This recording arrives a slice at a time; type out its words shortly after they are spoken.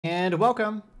And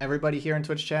welcome everybody here in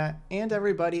Twitch chat and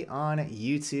everybody on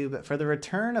YouTube for the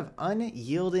return of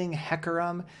Unyielding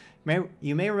Hecarim.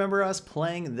 You may remember us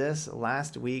playing this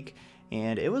last week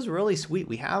and it was really sweet.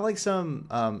 We have like some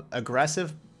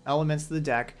aggressive elements to the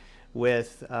deck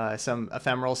with some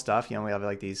ephemeral stuff. You know, we have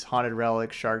like these Haunted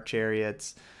Relics, Shark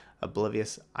Chariots,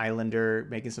 Oblivious Islander,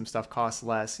 making some stuff cost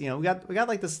less. You know, we got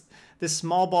like this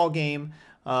small ball game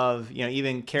of, you know,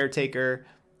 even Caretaker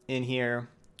in here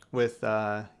with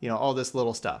you know, all this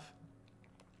little stuff.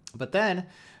 But then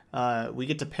we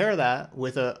get to pair that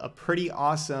with a pretty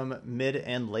awesome mid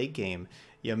and late game.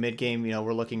 You know, mid game, you know,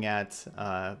 we're looking at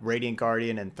Radiant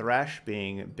Guardian and Thresh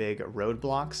being big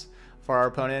roadblocks for our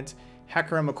opponent.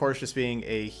 Hecarim, of course, just being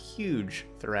a huge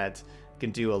threat,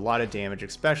 can do a lot of damage,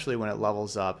 especially when it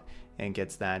levels up and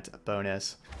gets that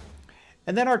bonus.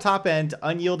 And then our top end,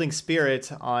 Unyielding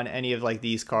Spirit on any of like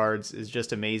these cards is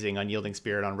just amazing. Unyielding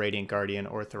Spirit on Radiant Guardian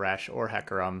or Thresh or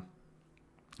Hecarim.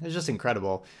 It's just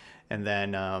incredible. And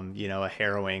then, you know, a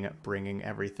Harrowing, bringing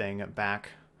everything back.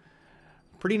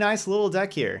 Pretty nice little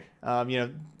deck here.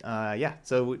 Yeah,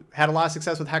 so we had a lot of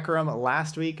success with Hecarim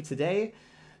last week. Today,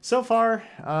 so far,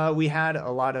 we had a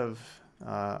lot of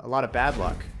bad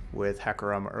luck with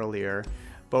Hecarim earlier.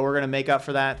 But we're going to make up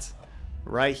for that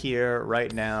right here,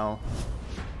 right now.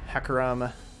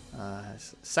 Hecarim,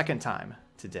 second time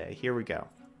today. Here we go.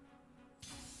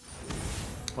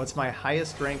 What's my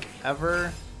highest rank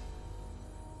ever?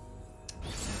 I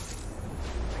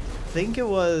think it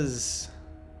was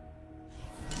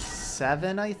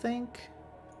 7, I think.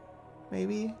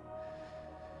 Maybe.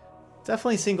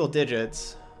 Definitely single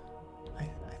digits. I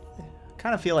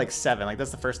kind of feel like 7. Like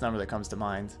that's the first number that comes to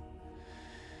mind.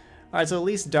 Alright, so at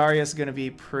least Darius is going to be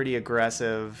pretty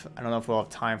aggressive. I don't know if we'll have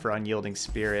time for Unyielding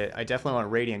Spirit. I definitely want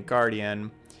Radiant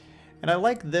Guardian. And I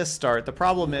like this start. The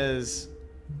problem is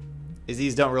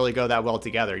these don't really go that well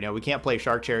together. You know, we can't play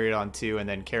Shark Chariot on 2 and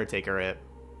then Caretaker it.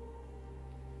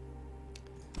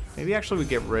 Maybe actually we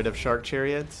get rid of Shark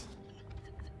Chariot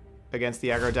against the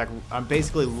aggro deck. I'm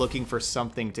basically looking for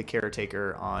something to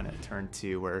Caretaker on turn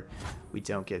 2 where we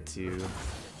don't get to...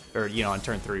 Or, you know, on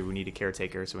turn 3 we need a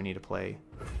Caretaker, so we need to play...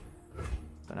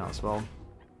 else. Well,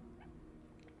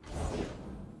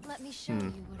 let me show you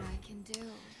what I can do.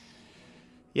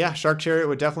 Yeah, Shark Chariot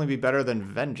would definitely be better than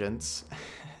Vengeance.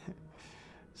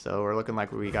 So we're looking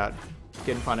like we got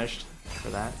getting punished for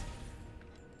that.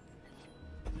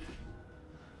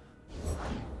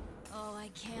 Oh, I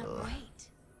can't wait.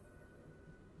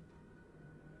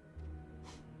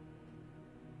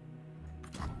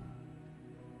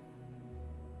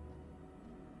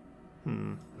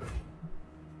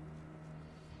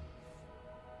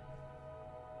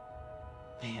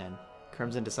 Man,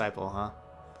 Crimson Disciple, huh?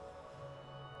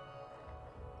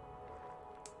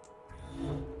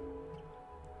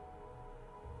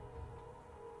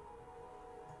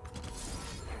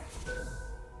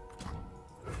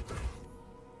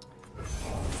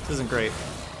 This isn't great.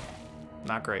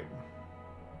 Not great.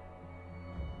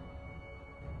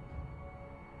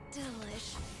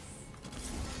 Delicious.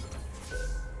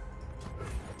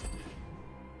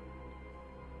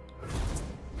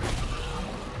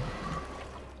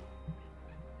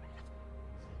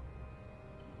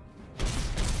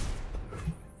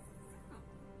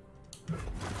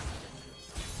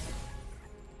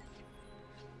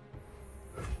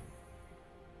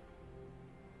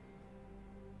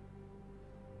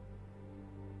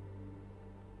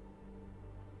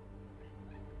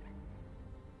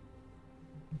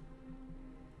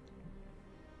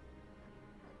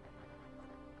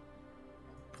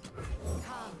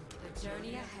 The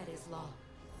journey ahead is long.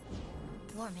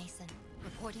 War Mason,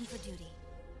 reporting for duty.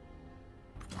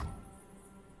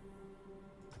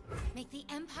 Make the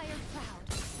Empire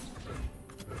proud.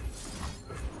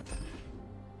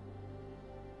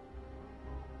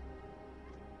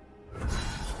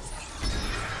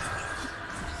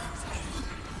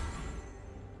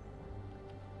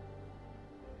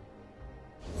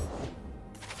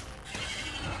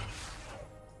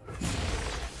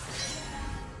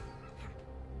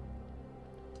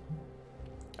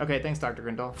 Okay, thanks, Dr.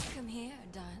 Grindal. Come here,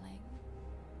 darling.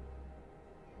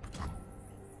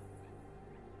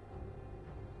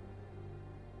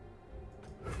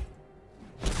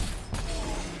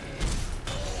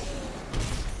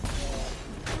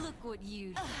 Look what you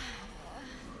did.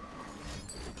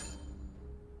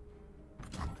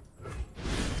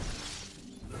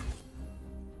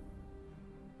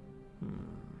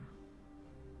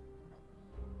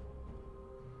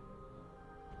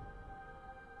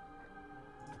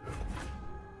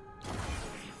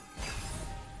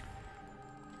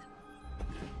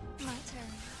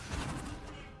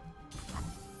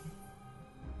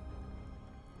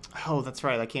 Oh, that's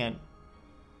right. I can't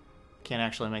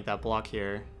actually make that block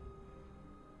here.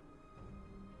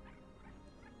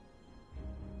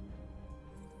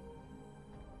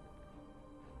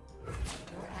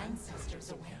 Your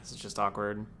ancestors await. This is just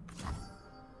awkward.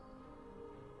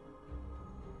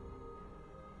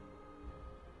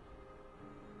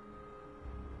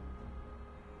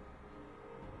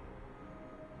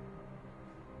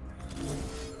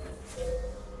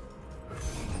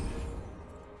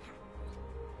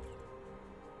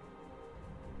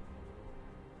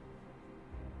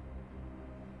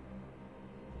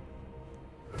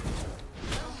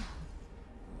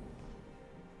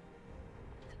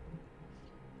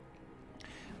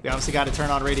 We obviously got to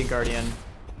turn on Radiant Guardian.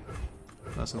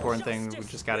 Most important thing, we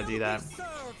just got to do that.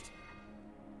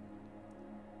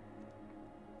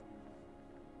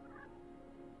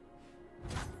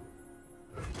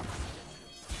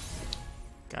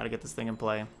 Got to get this thing in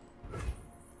play.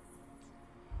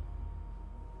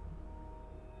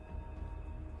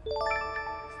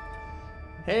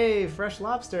 Hey, Fresh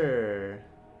Lobster!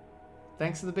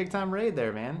 Thanks for the big time raid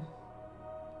there, man.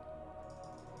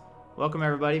 Welcome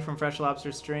everybody from Fresh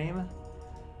Lobster stream.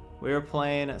 We are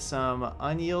playing some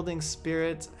Unyielding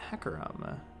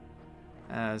Hecarim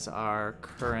as our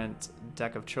current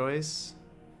deck of choice.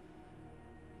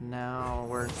 Now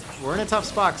we're in a tough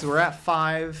spot because we're at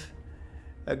 5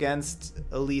 against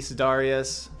Elise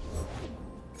Darius.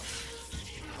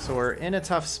 So we're in a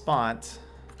tough spot,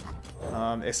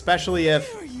 especially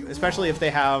if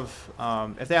they have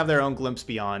their own Glimpse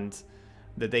Beyond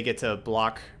that they get to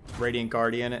block Radiant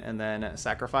Guardian and then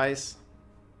sacrifice.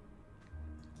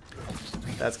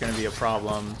 That's going to be a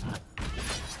problem.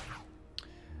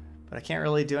 But I can't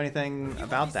really do anything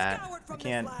about that. I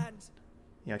can't,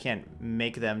 I can't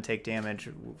make them take damage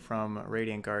from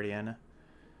Radiant Guardian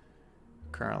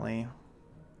currently.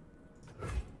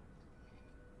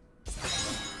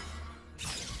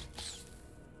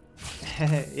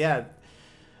 Yeah.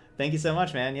 Thank you so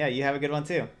much, man. Yeah, you have a good one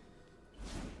too.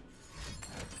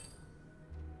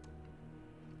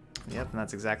 Yep, and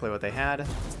that's exactly what they had.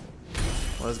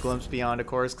 Was Glimpse Beyond, of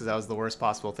course, because that was the worst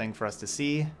possible thing for us to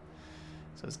see.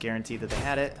 So it's guaranteed that they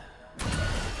had it.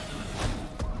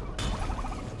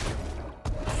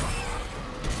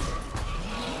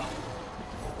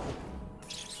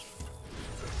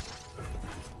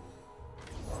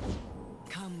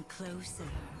 Come closer.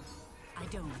 I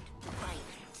don't bite.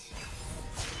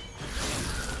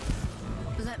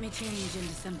 Let me change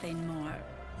into something more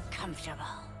comfortable.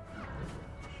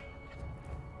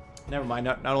 Never mind,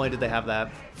 not only did they have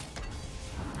that,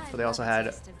 but they also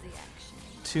had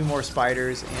 2 more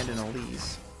spiders and an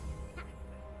Elise.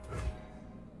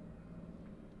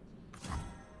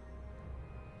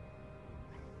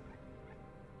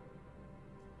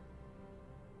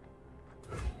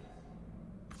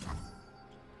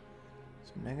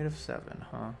 So -7,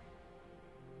 huh?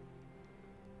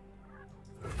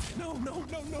 No, no,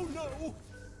 no, no, no!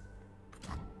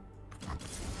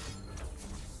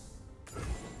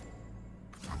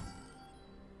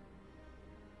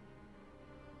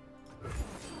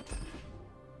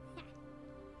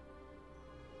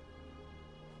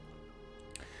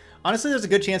 Honestly, there's a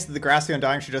good chance that the Grassy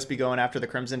Undying should just be going after the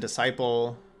Crimson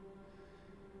Disciple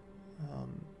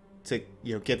to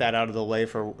get that out of the way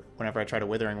for whenever I try to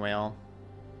Withering Wail.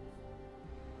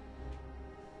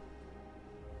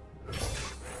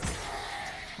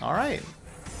 All right,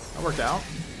 that worked out.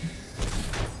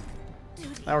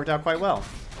 That worked out quite well.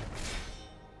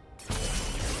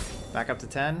 Back up to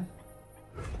 10.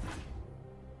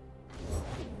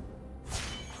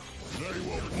 They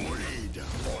will bleed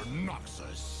for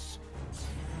Noxus.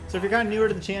 So if you're kind of newer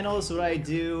to the channel, this is what I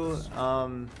do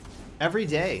every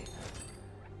day.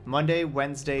 Monday,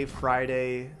 Wednesday,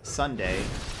 Friday, Sunday.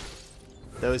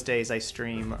 Those days I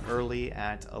stream early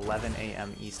at 11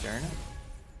 a.m. Eastern.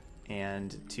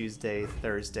 And Tuesday,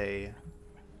 Thursday,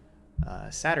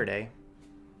 Saturday,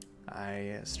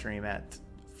 I stream at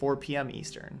 4 p.m.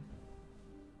 Eastern.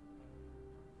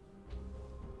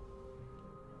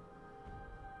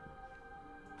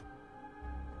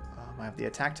 I have the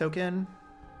attack token.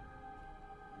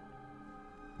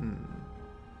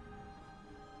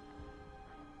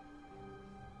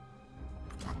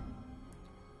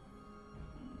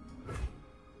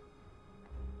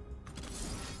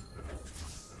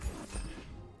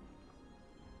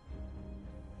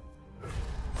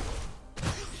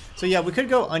 So yeah, we could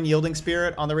go Unyielding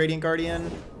Spirit on the Radiant Guardian.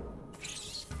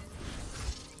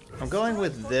 I'm going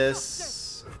with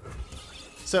this.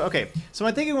 So, okay. So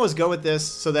my thinking was go with this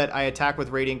so that I attack with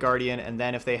Radiant Guardian, and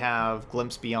then if they have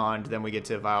Glimpse Beyond, then we get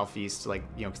to Vile Feast, like,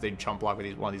 because they chump block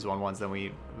with one of these 1/1s, then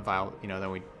we Vile,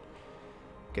 then we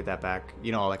get that back.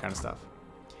 You know, all that kind of stuff.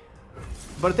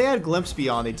 But if they had Glimpse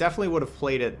Beyond, they definitely would have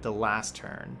played it the last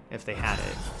turn if they had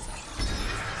it.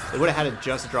 They would have had to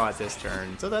just draw it this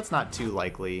turn, so that's not too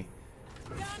likely.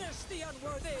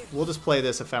 We'll just play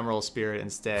this Ephemeral Spirit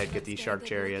instead, get these Shark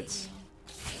Chariots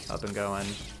up and going.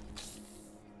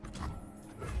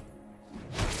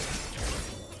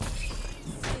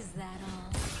 Is that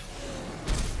all?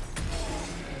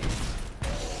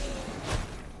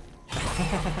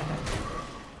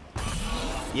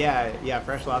 Yeah,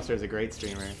 Fresh Lobster is a great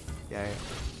streamer. Yeah,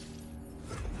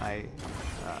 I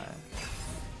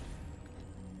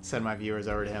send my viewers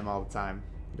over to him all the time.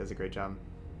 He does a great job.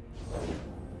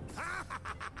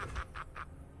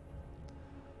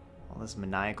 All this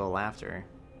maniacal laughter.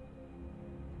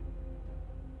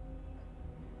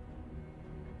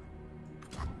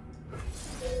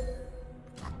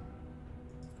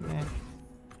 Meh.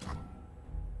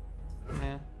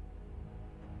 Meh.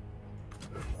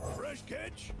 Fresh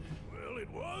catch? Well,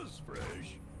 it was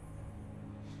fresh.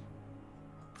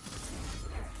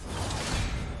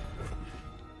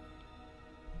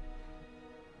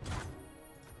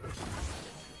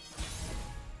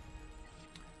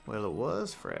 Well, it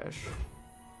was fresh.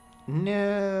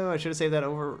 No, I should have saved that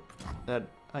over that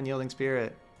Unyielding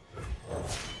Spirit.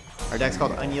 Our deck's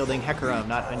called Unyielding Hecarim,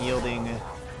 not Unyielding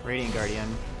Radiant Guardian.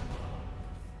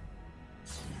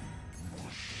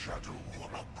 The shadow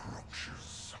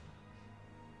approaches.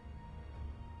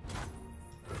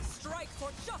 Strike for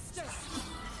justice!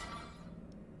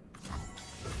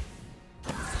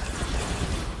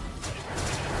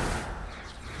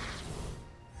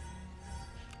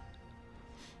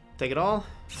 Take it all.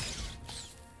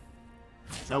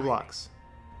 No blocks.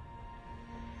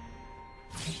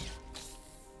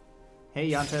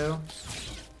 Hey, Yanto.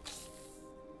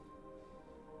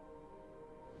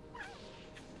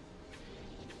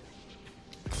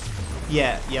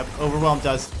 Yeah, yep. Overwhelm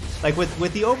does, like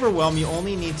with the Overwhelm, you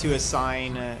only need to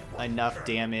assign enough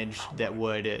damage that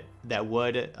would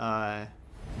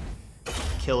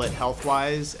kill it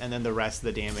health-wise, and then the rest of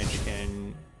the damage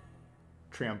can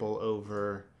trample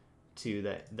over to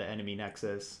the enemy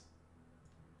nexus.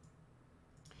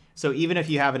 So even if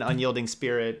you have an Unyielding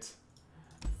Spirit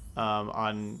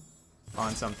on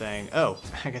something, oh,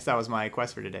 I guess that was my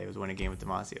quest for today, was win a game with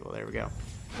Demacia. Well, there we go.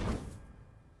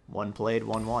 One played,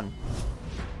 1-1.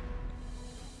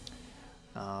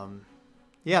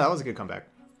 Yeah, that was a good comeback.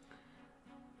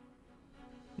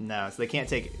 No, so they can't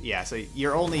take. Yeah, so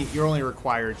you're only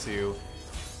required to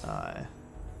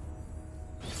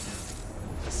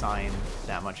assign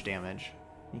that much damage.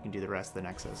 You can do the rest of the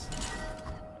Nexus.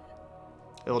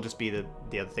 It'll just be the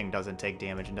other thing doesn't take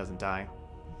damage and doesn't die.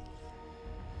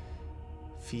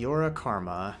 Fiora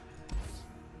Karma.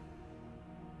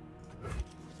 I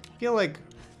feel like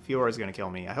Fiora's gonna kill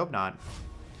me. I hope not.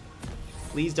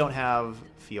 Please don't have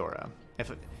Fiora.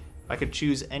 If I could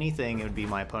choose anything, it would be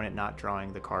my opponent not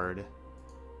drawing the card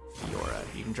Fiora.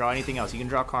 You can draw anything else. You can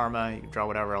draw Karma, you can draw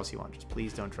whatever else you want. Just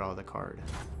please don't draw the card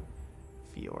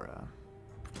Fiora.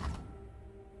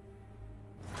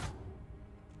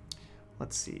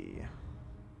 Let's see.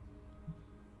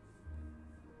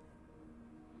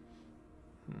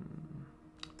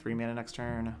 3 mana next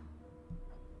turn.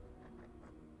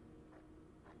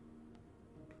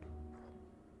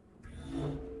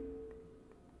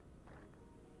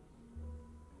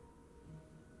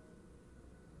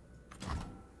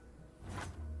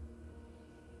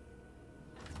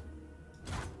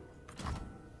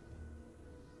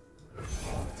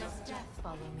 Does death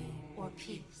follow me, or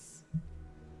peace?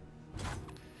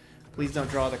 Please don't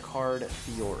draw the card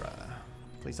Fiora.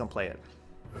 Please don't play it.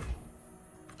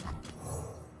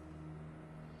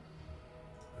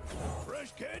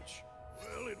 Fresh catch?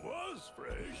 Well, it was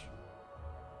fresh.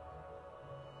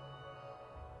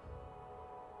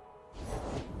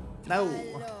 No. I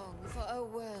long for a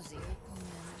worthy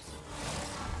opponent.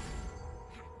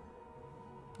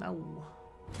 No.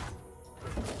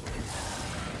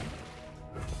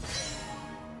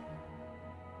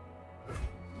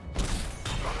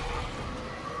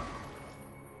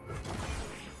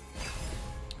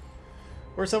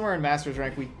 We're somewhere in Masters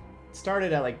rank. We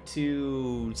started at like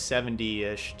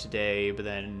 270-ish today, but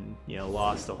then, you know,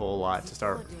 lost a whole lot to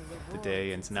start the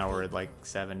day, and so now we're at like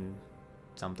 7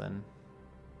 something.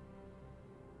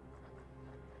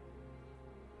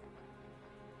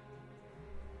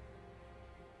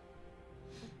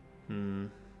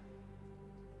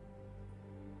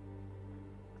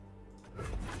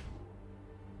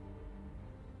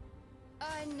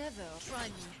 I never try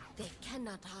me. They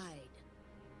cannot hide.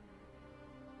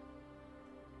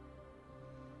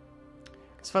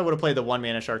 if I would have played the 1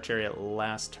 mana Shark Chariot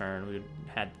last turn, we would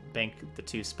had bank the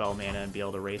 2 spell mana and be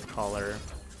able to Wraith Caller.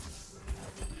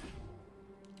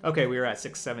 Okay, we were at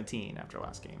 617 after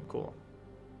last game. Cool.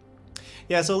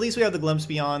 Yeah, so at least we have the Glimpse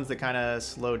Beyonds that kind of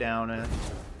slow down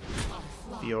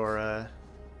Fiora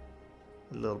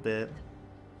a little bit.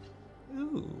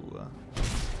 Ooh.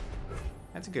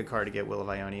 That's a good card to get Will of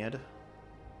Ioniad.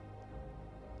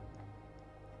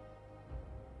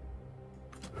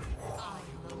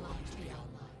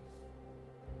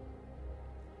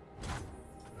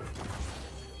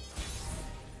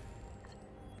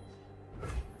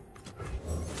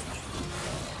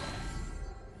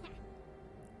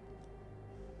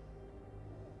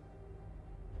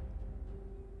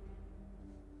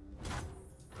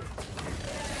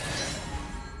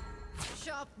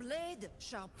 Sharp blade,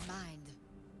 sharp mind.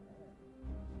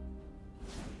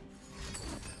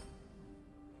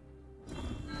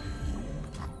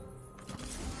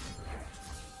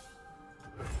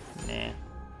 Nah. Can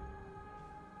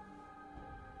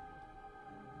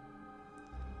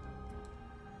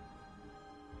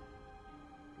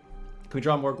we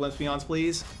draw more Glimpse Beyonds,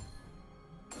 please?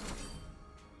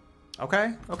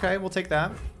 Okay, okay, we'll take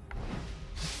that.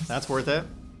 That's worth it.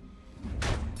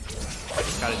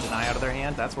 Got a deny out of their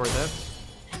hand. That's worth it.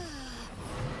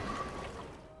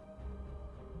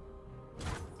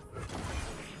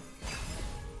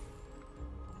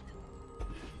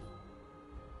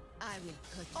 I will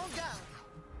put on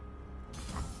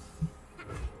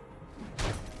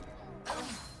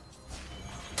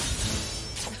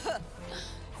guard.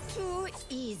 Too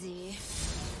easy.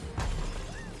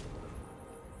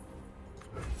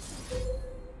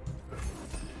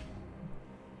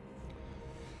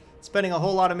 Spending a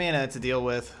whole lot of mana to deal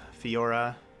with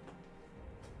Fiora,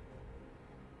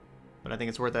 but I think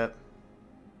it's worth it.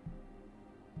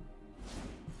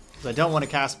 Because I don't want to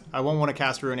cast. I won't want to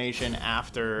cast Ruination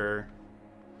after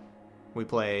we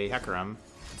play Hecarim,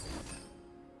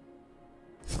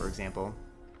 for example.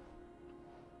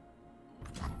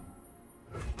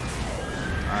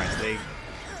 All right, so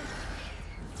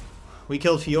we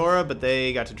killed Fiora, but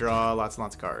they got to draw lots and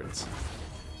lots of cards.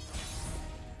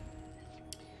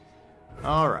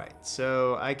 Alright,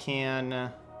 so I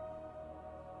can...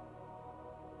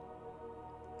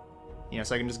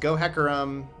 so I can just go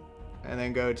Hecarim and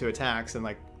then go to attacks, and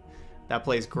like that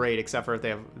plays great, except for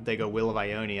if they go Will of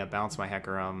Ionia, bounce my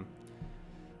Hecarim.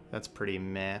 That's pretty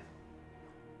meh.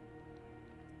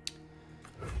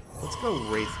 Let's go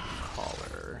Wraith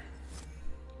Caller.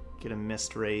 Get a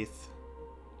Mist Wraith.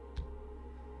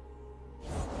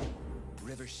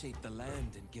 River shape the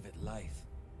land and give it life.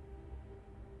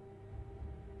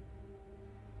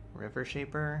 River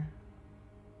Shaper.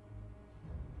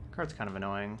 Card's kind of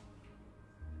annoying.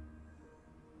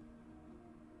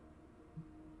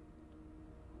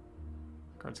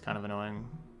 Card's kind of annoying.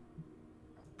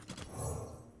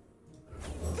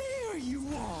 There you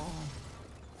are!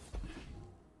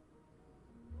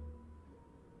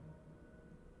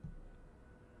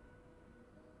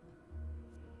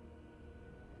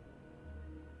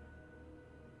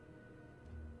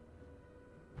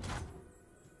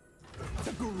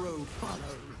 The grove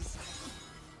follows.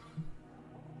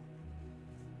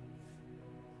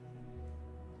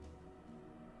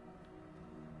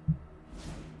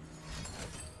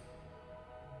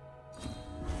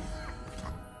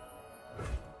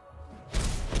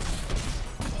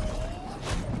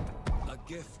 A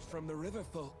gift from the river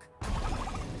folk.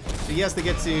 So yes, they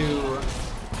get to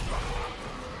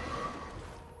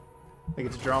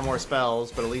draw more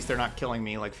spells, but at least they're not killing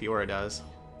me like Fiora does.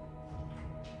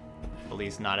 At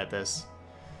least not at this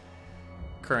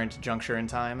current juncture in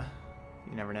time.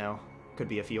 You never know. Could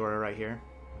be a Fiora right here.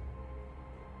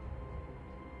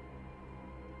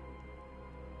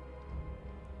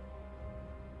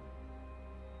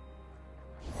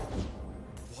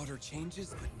 Water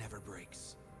changes but never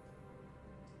breaks.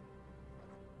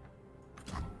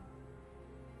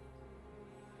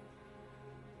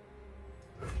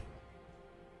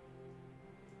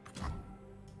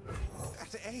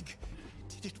 That egg,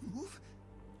 did it move?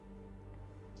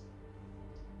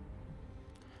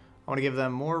 I want to give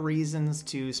them more reasons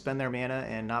to spend their mana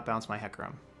and not bounce my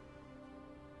Hecarim.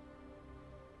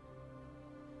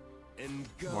 And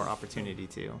go. More opportunity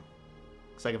to.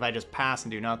 It's like if I just pass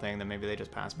and do nothing, then maybe they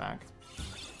just pass back.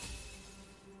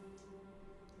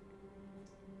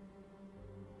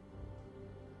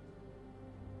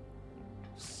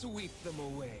 Sweep them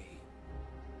away.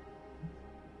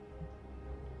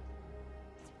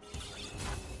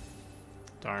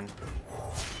 Darn.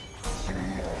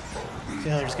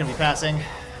 Yeah, they're just gonna be passing.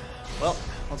 Well,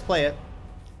 let's play it.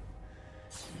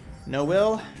 No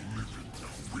will.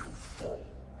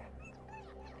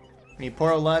 Need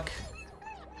Poro Luck.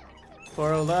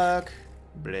 Poro Luck.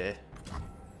 Bleh.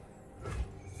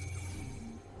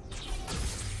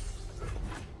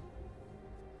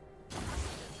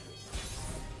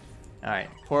 Alright,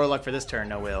 Poro Luck for this turn,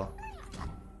 no will.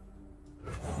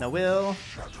 No will.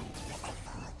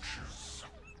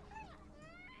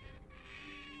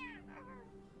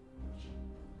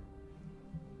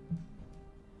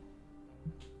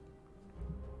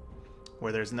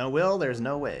 Where there's no will, there's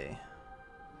no way.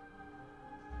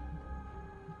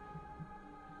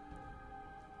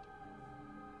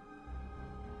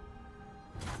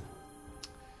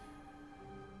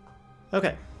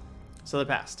 Okay, so they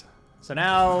passed. So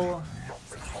now...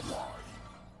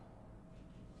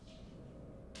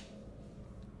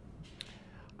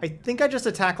 I think I just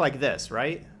attack like this,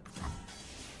 right?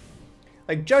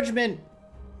 Like, Judgment...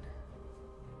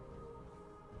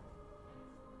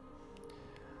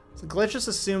 So let's just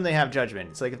assume they have Judgment.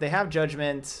 It's like, if they have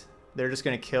Judgment, they're just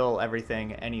going to kill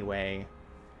everything anyway.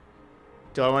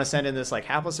 Do I want to send in this, like,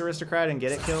 Hapless Aristocrat and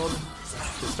get it killed?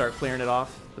 To start clearing it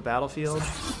off the battlefield?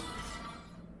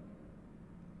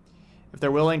 If they're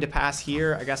willing to pass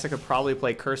here, I guess I could probably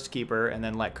play Cursed Keeper and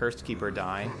then let Cursed Keeper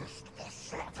die.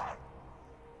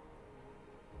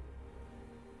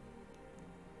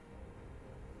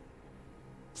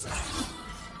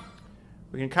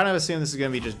 We can kind of assume this is going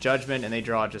to be just Judgment and they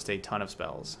draw just a ton of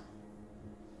spells.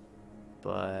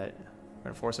 But we're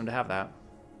going to force them to have that.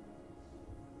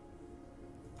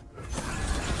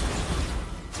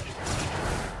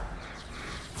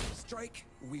 Strike,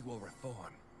 we will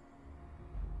reform.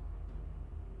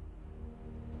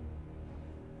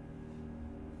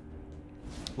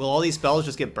 Will all these spells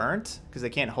just get burnt? Because they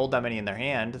can't hold that many in their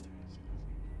hand.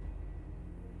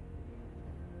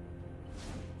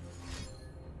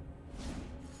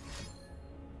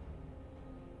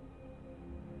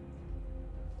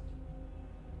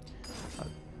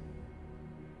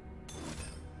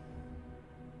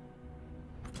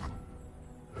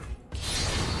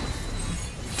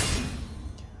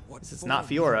 It's not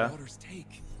Fiora.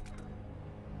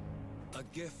 A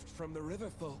gift from the river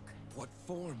folk. What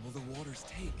form will the waters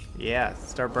take? Yeah,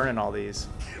 start burning all these.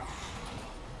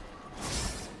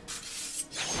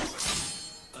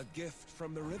 A gift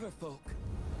from the river folk.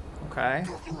 Okay.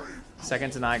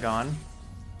 Second deny gone.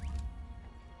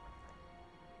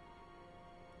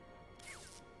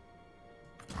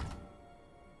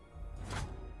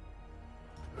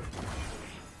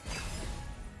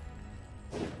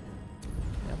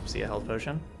 See a health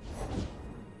potion.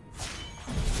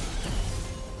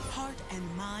 Heart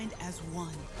and mind as one.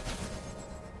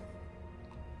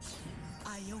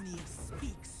 Ionia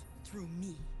speaks through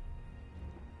me.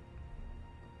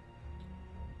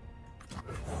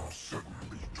 Send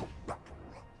me to battle.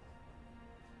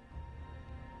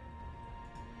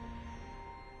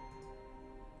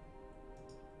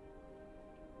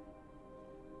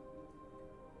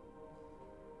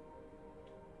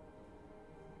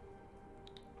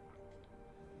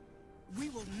 We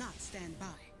will not stand by.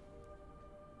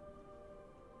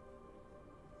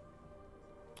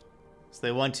 So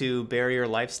they want to barrier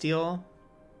lifesteal.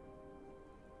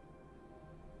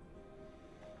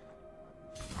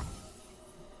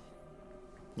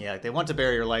 Yeah, they want to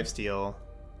barrier lifesteal.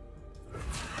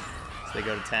 So they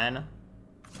go to 10.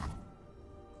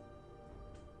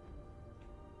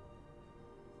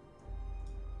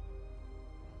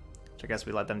 Which I guess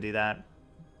we let them do that.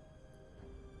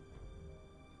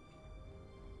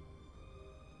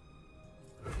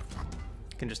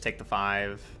 Can just take the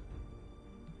 5.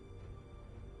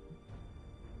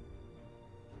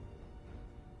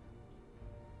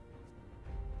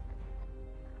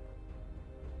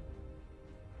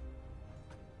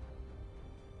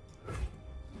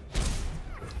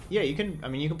 Yeah, you can. I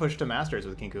mean, you can push to Masters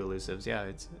with Kinku Elusives. Yeah,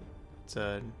 it's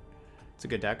a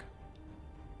good deck.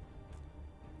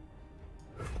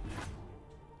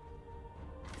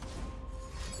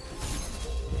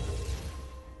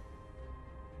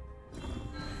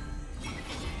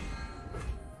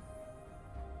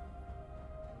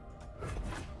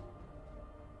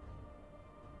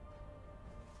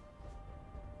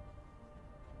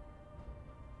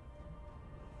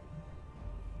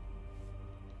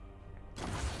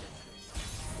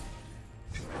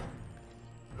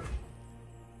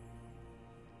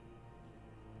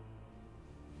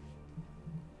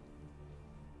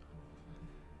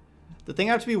 The thing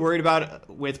I have to be worried about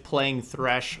with playing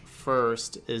Thresh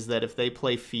first is that if they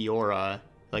play Fiora,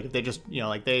 like if they just, you know,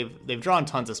 like they've drawn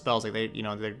tons of spells, like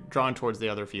they're drawn towards the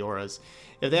other Fioras.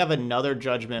 If they have another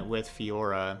Judgment with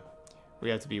Fiora, we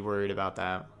have to be worried about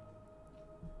that.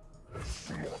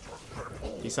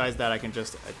 Besides that, I can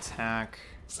just attack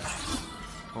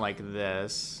like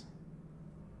this.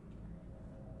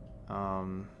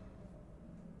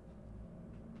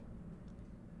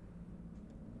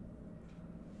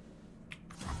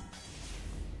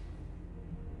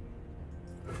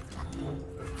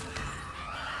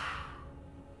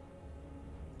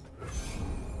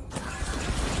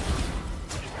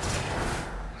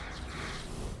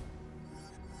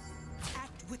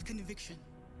 Act with conviction.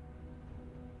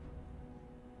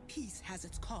 Peace has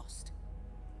its cost.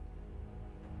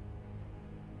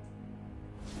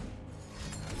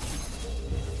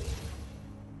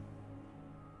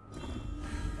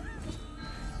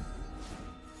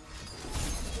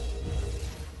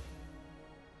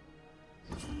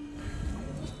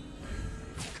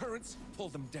 Currents, pull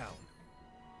them down.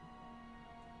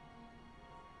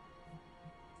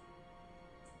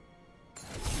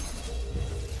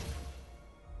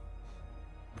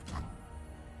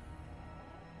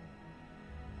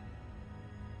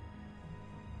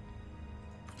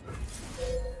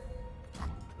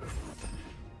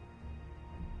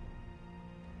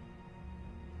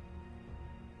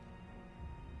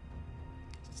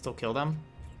 Still kill them?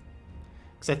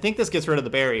 Because I think this gets rid of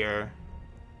the barrier.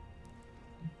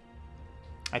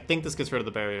 I think this gets rid of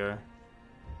the barrier.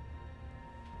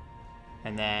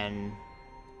 And then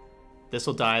this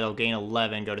will die. They'll gain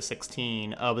 11, go to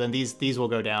 16. Oh, but then these will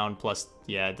go down plus,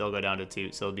 yeah, they'll go down to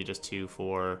 2. So it'll be just 2,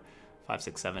 4, 5,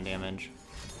 6, 7 damage.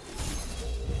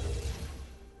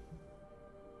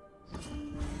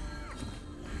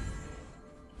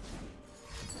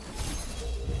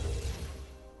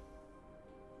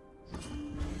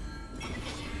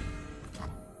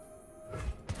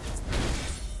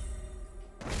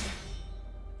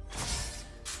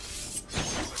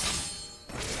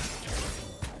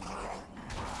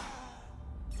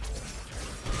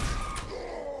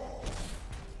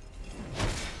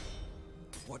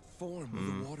 What form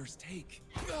will the waters take?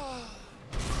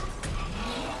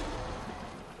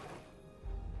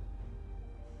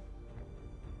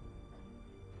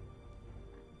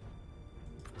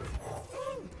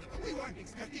 We weren't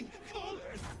expecting callers.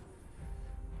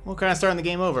 Well, kind of starting the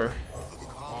game over.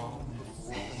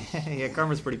 Yeah,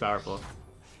 Karma's pretty powerful.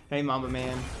 Hey, Mamba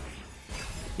Man.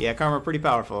 Yeah, Karma pretty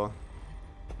powerful.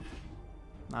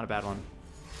 Not a bad one.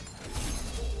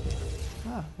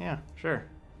 Oh, yeah, sure.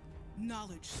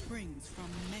 Knowledge springs from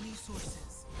many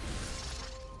sources.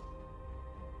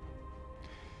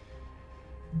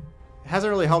 It hasn't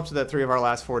really helped that 3 of our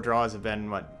last 4 draws have been,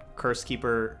 what, Curse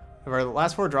Keeper. Have our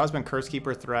last 4 draws been Curse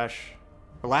Keeper, Thresh?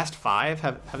 The last 5?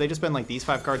 Have they just been like these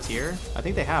 5 cards here? I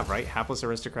think they have, right? Hapless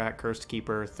Aristocrat, Cursed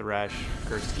Keeper, Thresh,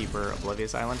 Cursed Keeper,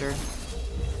 Oblivious Islander.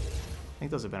 I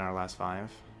think those have been our last 5.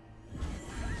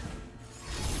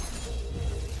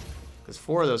 Because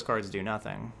 4 of those cards do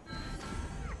nothing.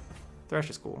 Thresh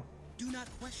is cool. Do not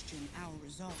question our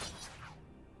resolve.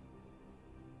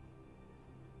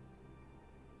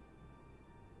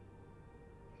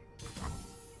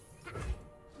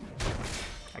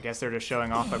 I guess they're just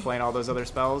showing off by playing all those other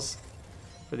spells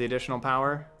for the additional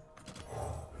power.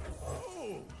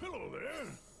 Oh, hello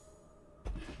there.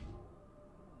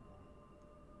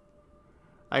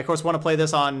 I, of course, want to play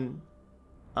this on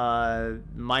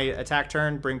my attack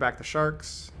turn, bring back the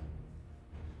Sharks.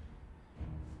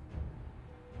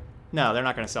 No, they're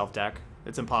not going to self-deck.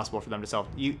 It's impossible for them to self...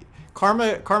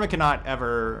 Karma cannot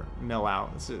ever mill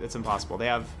out. It's impossible. They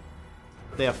have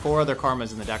 4 other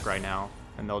Karmas in the deck right now,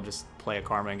 and they'll just play a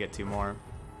Karma and get 2 more.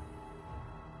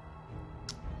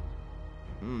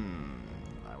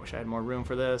 I wish I had more room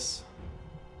for this.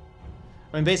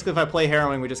 I mean, basically, if I play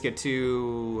Harrowing, we just get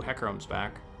 2 Hecarims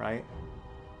back, right?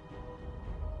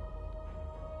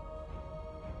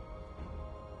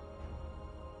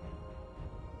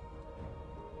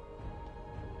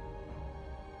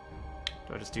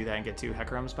 Do I just do that and get 2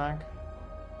 Hecarims back?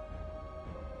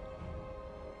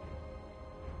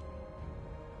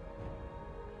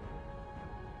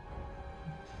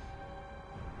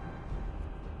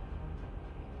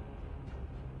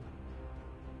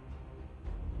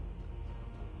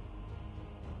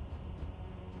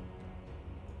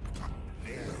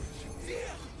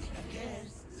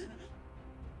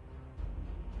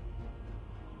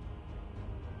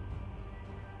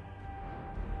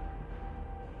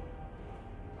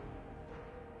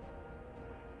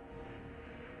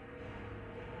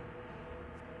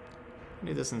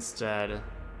 Do this instead. And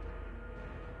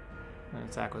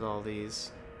attack with all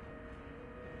these.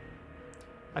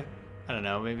 I don't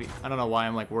know, maybe I don't know why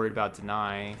I'm like worried about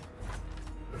deny.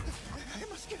 I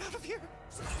must get out of here.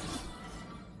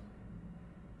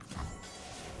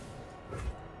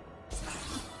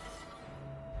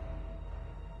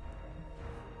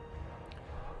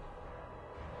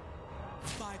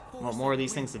 By I want more of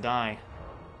these things to die.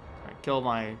 Alright, kill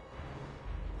my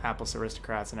hapless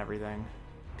aristocrats and everything.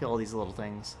 Kill all these little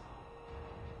things.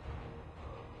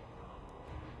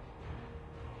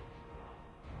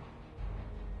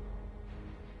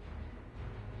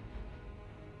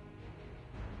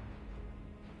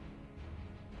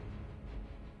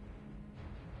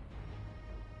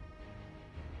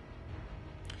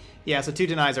 Yeah, so 2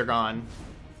 denies are gone.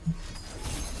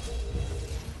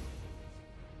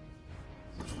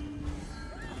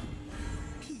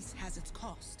 Peace has its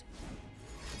cost.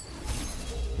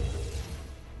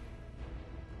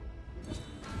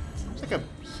 It's like a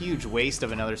huge waste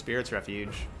of another Spirit's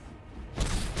Refuge.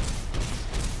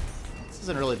 This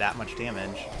isn't really that much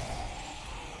damage.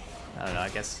 I don't know, I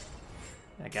guess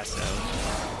so.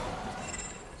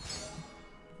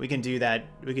 We can do that.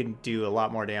 We can do a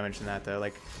lot more damage than that though.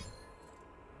 Like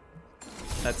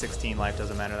that 16 life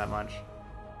doesn't matter that much.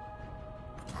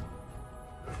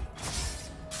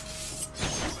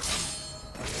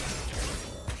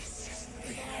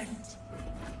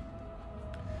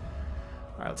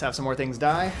 Alright, let's have some more things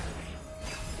die.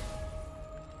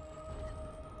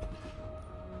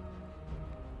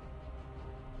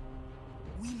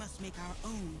 We must make our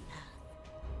own path.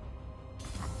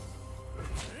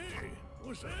 Hey,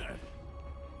 what's that?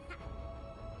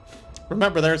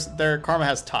 Remember, their karma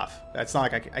has tough. That's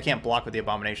not like I can't block with the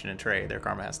abomination and Trey. Their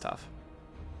karma has tough.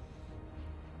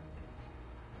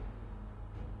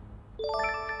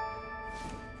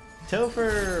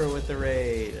 Topher with the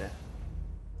raid.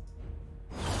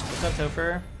 What's up,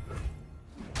 Topher?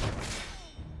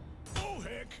 Oh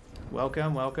heck!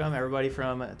 Welcome, welcome, everybody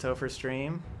from Topher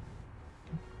stream.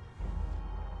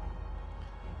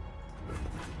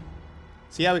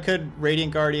 So yeah, we could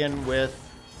Radiant Guardian with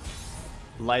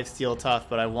Lifesteal tough,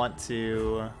 but I want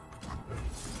to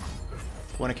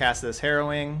cast this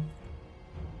Harrowing.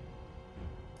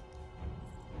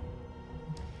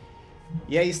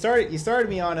 Yeah, you started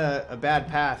me on a bad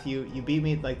path. You beat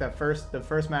me like the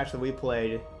first match that we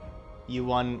played. You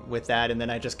won with that, and then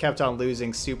I just kept on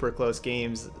losing super close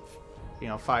games, you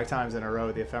know, 5 times in a row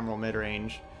with the ephemeral mid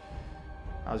range.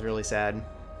 I was really sad.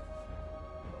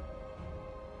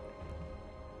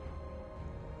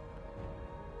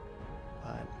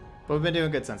 But we've been doing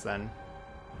good since then.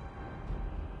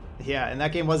 Yeah, and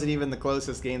that game wasn't even the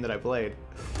closest game that I played.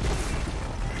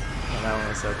 Oh, that one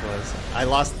was so close. I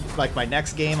lost, like, my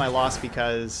next game I lost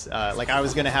because, like, I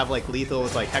was going to have, like, lethal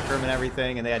with, like, Hecarim and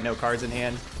everything, and they had no cards in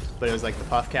hand. But it was, like, the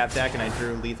puff cap deck, and I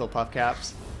drew lethal puff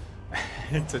caps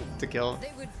to kill,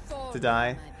 to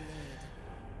die.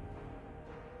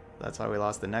 That's why we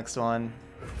lost the next one.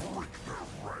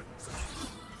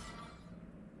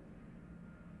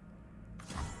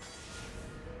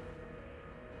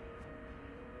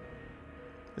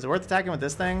 Is it worth attacking with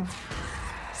this thing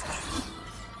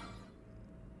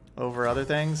over other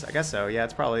things? I guess so. Yeah,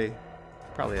 it's probably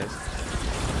is.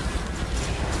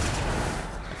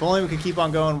 If only we could keep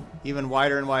on going even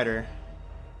wider and wider.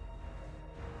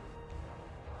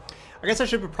 I guess I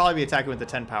should probably be attacking with the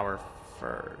 10 power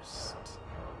first.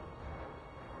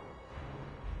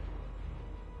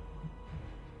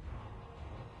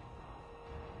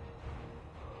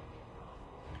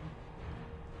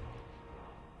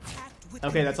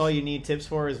 Okay, that's all you need tips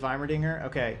for is Weimerdinger.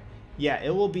 Okay, yeah,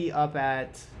 it will be up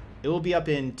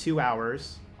in 2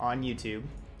 hours on YouTube.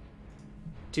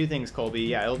 2 things, Colby.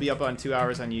 Yeah, it'll be up on 2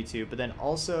 hours on YouTube. But then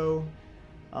also,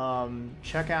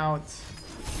 check out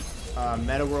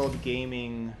Meta World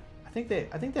Gaming. I think they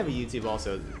have a YouTube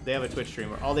also. They have a Twitch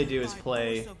stream where all they do is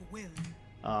play.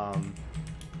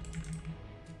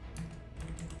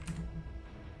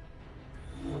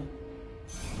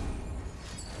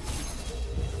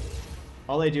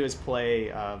 All they do is play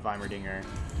Weimerdinger.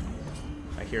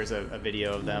 Like here's a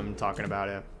video of them talking about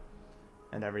it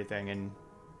and everything, and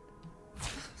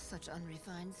Such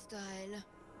unrefined style.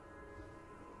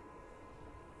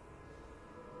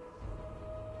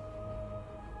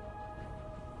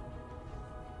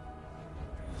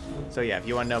 so yeah, if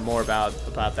you want to know more about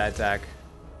that deck,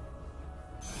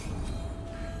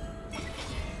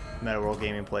 Meta World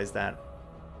Gaming plays that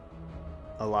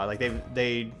a lot. Like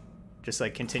they just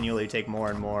like continually take more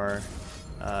and more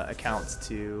accounts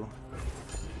to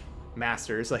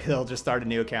Masters. Like they'll just start a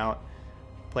new account,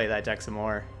 play that deck some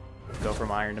more, go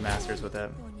from Iron to Masters with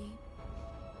it.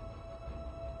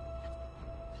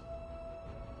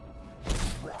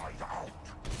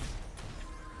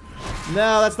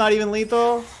 No, that's not even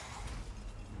lethal.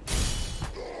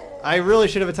 I really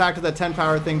should have attacked with that 10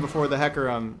 power thing before the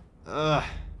Hecarim. Ugh.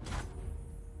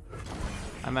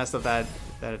 I messed up that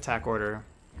attack order.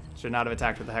 Should not have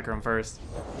attacked with the Hecarim first.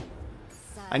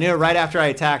 I knew it right after I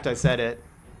attacked, I said it.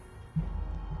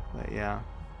 But yeah.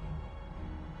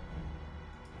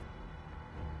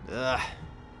 Ugh.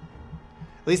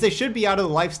 At least they should be out of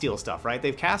the lifesteal stuff, right?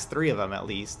 They've cast 3 of them at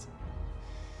least.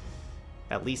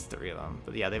 At least 3 of them.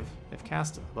 But yeah, they've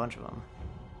cast a bunch of them.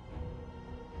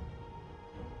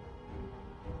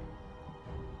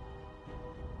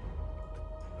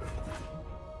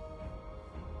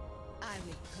 I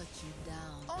will put you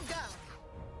down. On guard.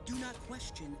 Do not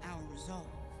question our resolve.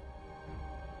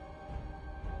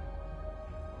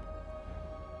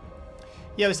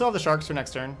 Yeah, we still have the sharks for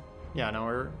next turn. Yeah, no,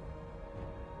 we're...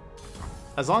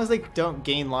 As long as they don't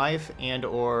gain life and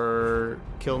or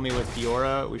kill me with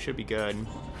Fiora, we should be good.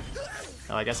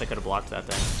 Oh, I guess I could have blocked that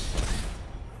thing.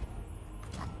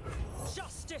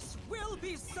 Justice will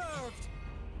be served.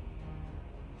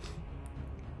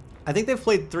 I think they've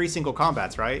played 3 single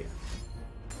combats, right?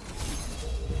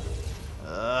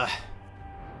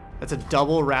 That's a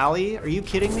double rally? Are you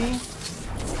kidding me?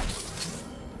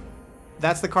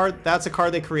 That's the card. That's a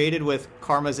card they created with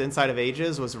Karma's Inside of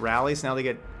Ages was rally. So now they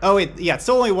get. Oh wait, yeah, it's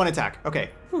still only 1 attack. Okay,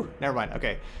 whew, never mind.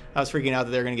 Okay, I was freaking out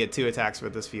that they're gonna get 2 attacks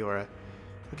with this Fiora.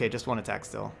 Okay, just 1 attack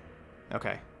still.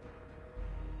 Okay.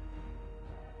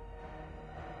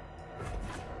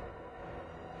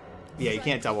 Yeah, you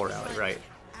can't double rally, right?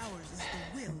 Ours is the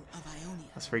will of Ionia.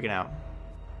 I was freaking out.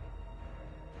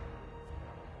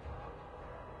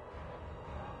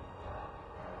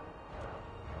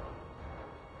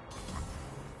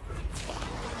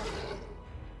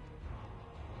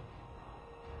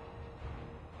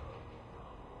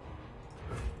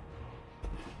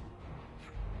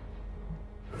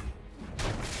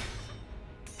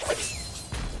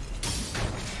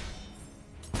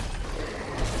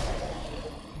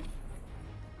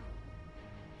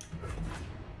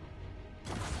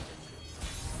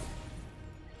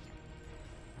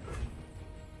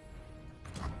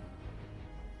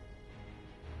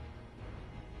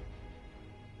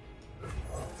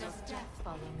 Does death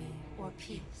follow me, or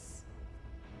peace?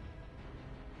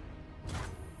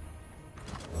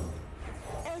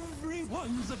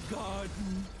 Everyone's a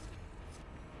garden.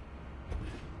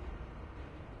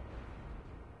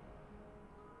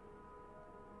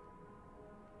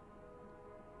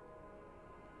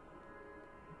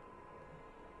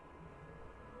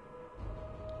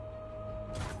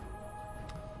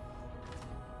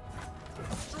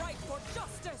 Strike for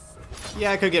justice.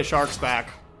 Yeah, I could get sharks back,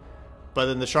 but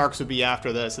then the sharks would be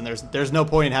after this, and there's no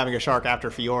point in having a shark after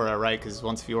Fiora, right? Because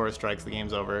once Fiora strikes, the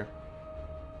game's over.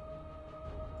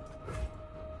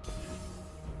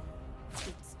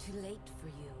 It's too late for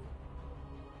you.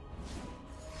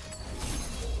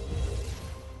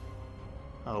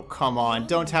 Oh, come on.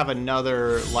 Don't have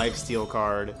another lifesteal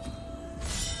card.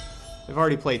 They've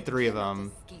already played 3 of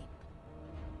them. Escape.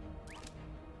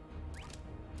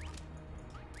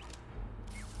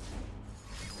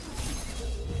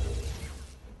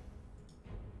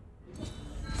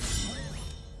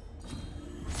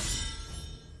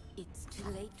 It's too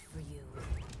late for you.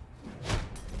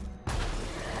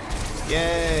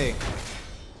 Yay!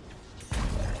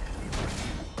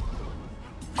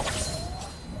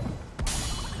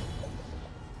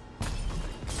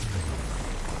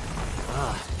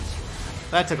 Ah,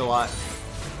 that took a lot.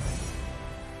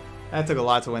 That took a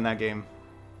lot to win that game.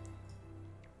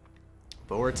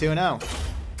 But we're 2-0.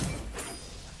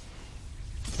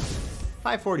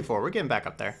 544. We're getting back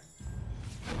up there.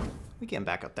 We're getting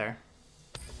back up there.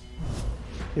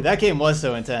 Dude, that game was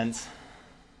so intense.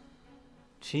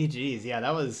 GG's. Yeah,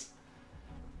 that was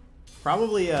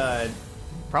probably like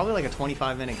a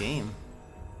 25-minute game.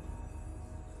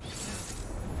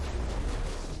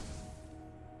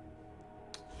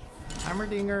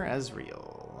 Heimerdinger as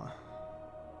real.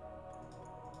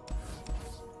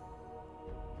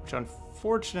 Which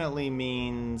unfortunately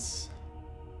means...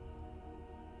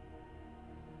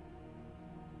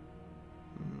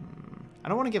 I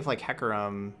don't want to give, like,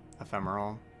 Hecarim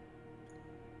Ephemeral.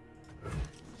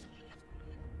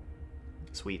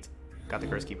 Sweet. Got the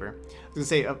Curse Keeper. I was going to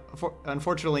say,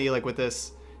 unfortunately, like, with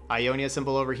this Ionia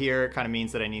symbol over here, it kind of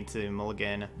means that I need to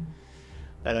mulligan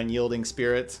that Unyielding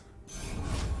Spirit.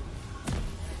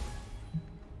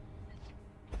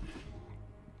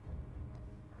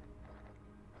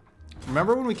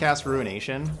 Remember when we cast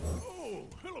Ruination? Oh,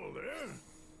 hello there.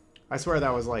 I swear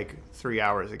that was like 3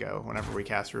 hours ago whenever we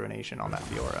cast Ruination on that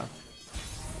Fiora.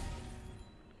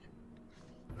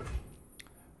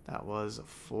 That was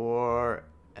forever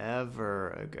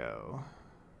ago.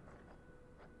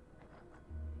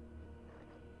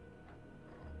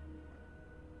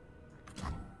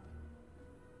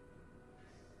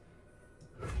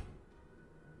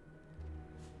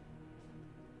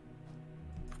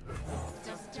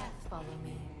 Does death follow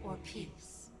me, or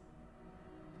peace?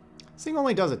 This thing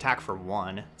only does attack for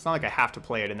 1. It's not like I have to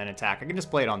play it and then attack. I can just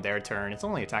play it on their turn. It's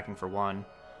only attacking for 1.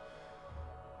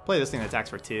 Play this thing that attacks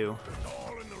for 2.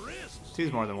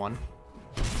 2's more than 1.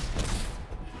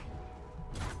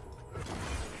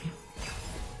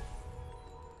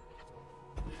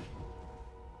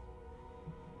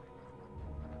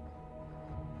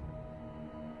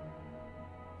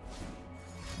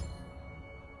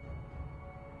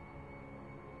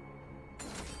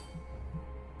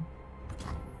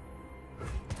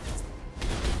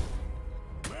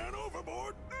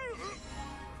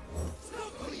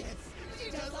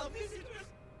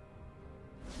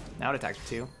 Now it attacks for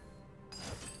 2.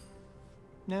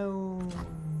 No.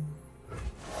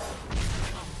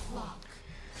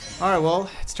 Alright, well,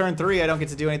 it's turn 3. I don't get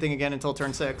to do anything again until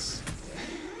turn 6.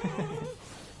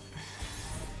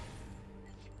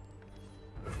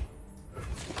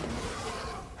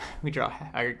 We draw,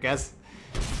 I guess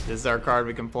this is our card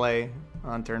we can play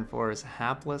on turn 4 is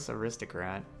Hapless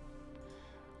Aristocrat.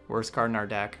 Worst card in our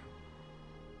deck.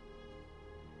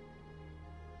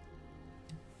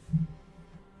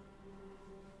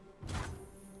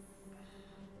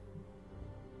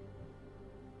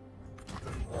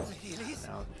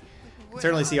 I can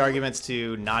certainly see arguments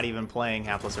to not even playing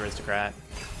Hapless Aristocrat.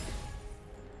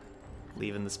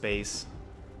 Leaving the space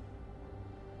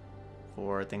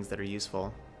for things that are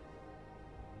useful.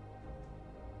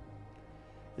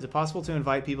 Is it possible to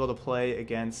invite people to play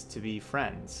against to be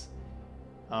friends?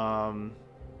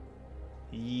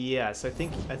 Yes, I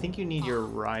think you need your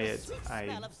Riot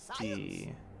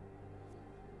ID.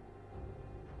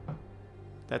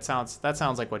 That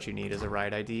sounds like what you need is a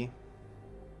Riot ID.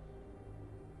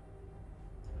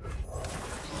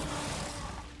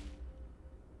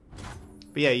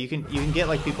 But yeah, you can get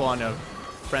like people on a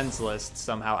friends list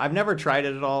somehow. I've never tried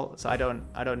it at all, so I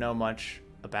don't know much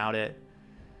about it.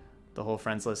 The whole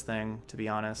friends list thing, to be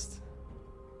honest.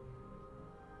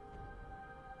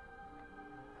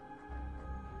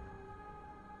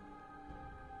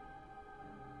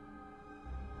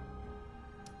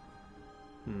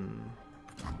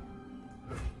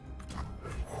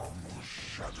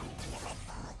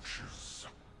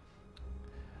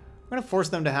 I'm gonna force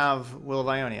them to have Will of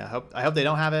Ionia. I hope they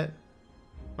don't have it.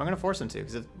 I'm gonna force them to,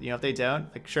 because if they don't,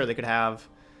 like sure they could have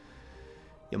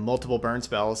multiple burn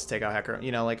spells to take out Hecarim.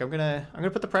 Like I'm gonna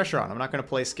put the pressure on. I'm not gonna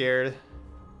play scared.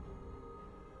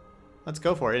 Let's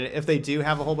go for it. And if they do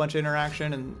have a whole bunch of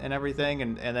interaction and everything,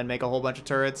 and then make a whole bunch of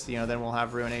turrets, then we'll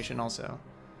have Ruination also.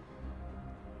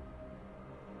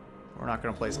 We're not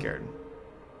gonna play scared.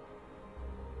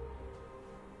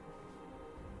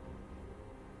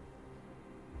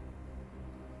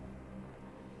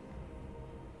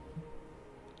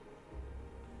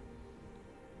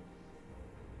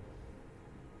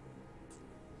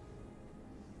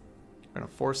 We're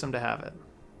gonna force them to have it.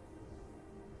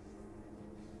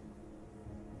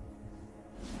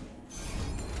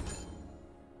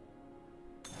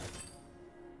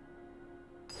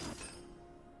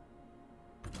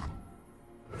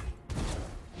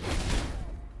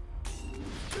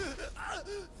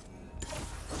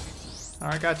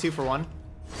 Alright, got 2 for 1.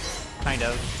 Kind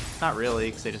of. Not really,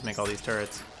 because they just make all these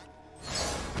turrets.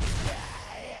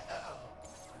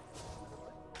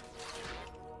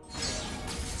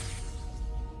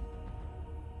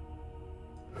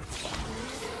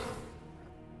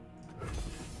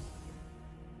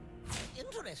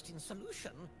 Interesting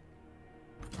solution.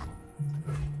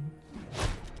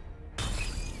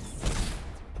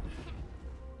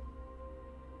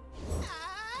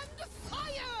 And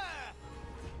fire!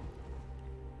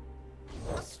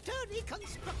 A sturdy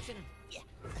construction. Yeah.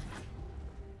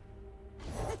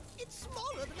 It's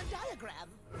smaller than a diagram.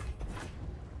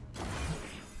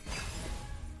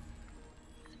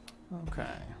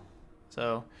 Okay.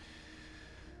 So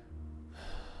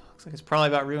looks like it's probably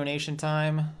about Ruination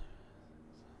time.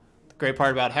 Great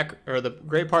part about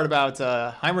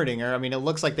Heimerdinger, I mean, it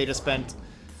looks like they just spent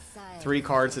 3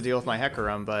 cards to deal with my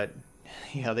Hecarim, but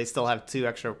they still have 2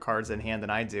 extra cards in hand than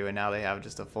I do, and now they have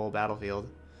just a full battlefield.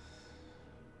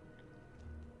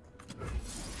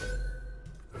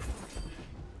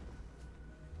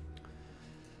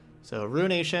 So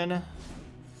Ruination.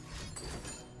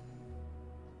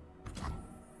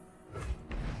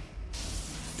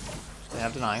 They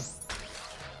have Deny.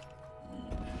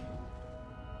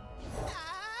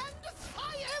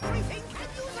 Everything can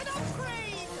use an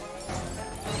upgrade.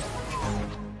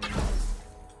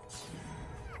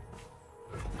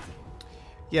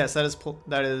 Yes, that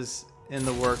is in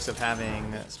the works of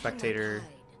having spectator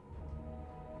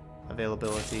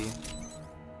availability.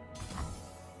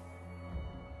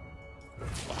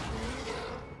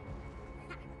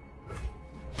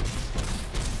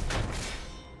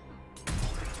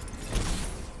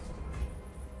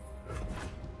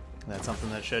 That's something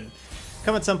that should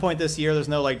come at some point this year. There's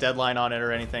no like deadline on it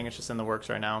or anything. It's just in the works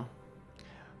right now.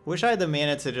 Wish I had the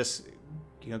mana to just,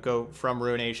 you know, go from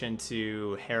Ruination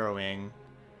to Harrowing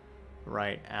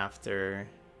right after.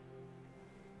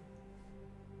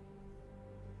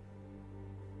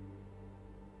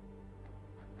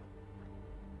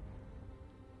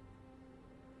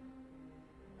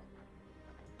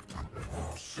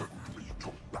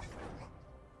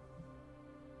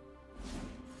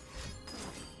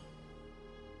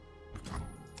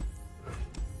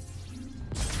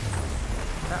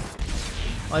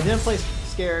 Well, I didn't play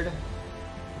scared.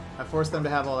 I forced them to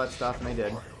have all that stuff, and they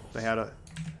did. They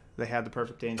had the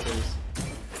perfect answers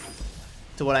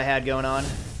to what I had going on.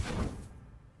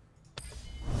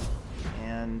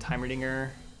 And Heimerdinger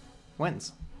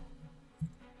wins.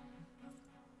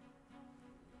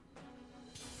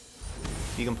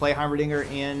 You can play Heimerdinger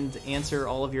and answer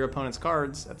all of your opponent's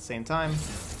cards at the same time.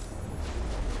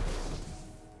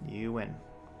 You win.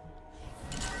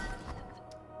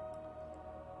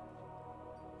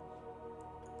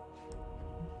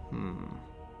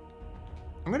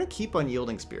 I'm going to keep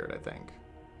Unyielding Spirit, I think.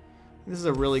 This is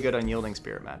a really good Unyielding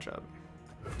Spirit matchup.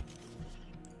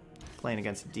 Playing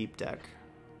against a deep deck.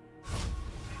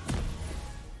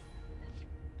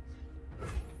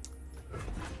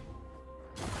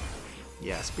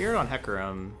 Yeah, Spirit on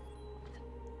Hecarim.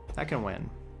 That can win.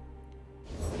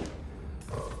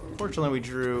 Fortunately, we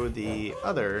drew the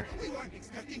other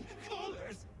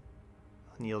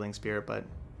Unyielding Spirit, but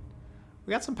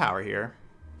we got some power here.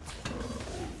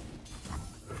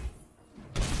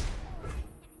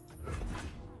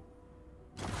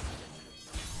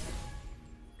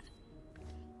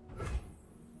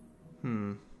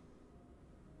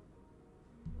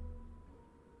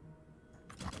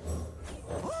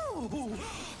 Oh,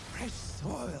 fresh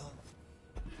soil.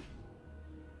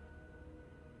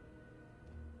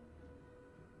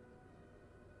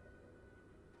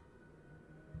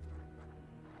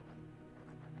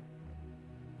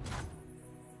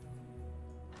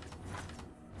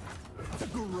 The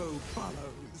grove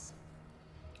follows.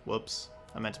 Whoops.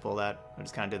 I meant to pull that. I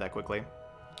just kind of did that quickly.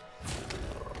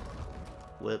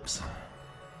 Whoops.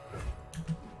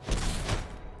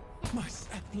 My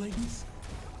saplings.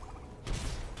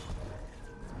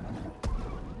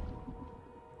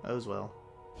 As well.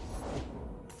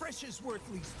 Fresh is worth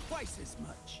at least twice as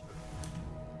much.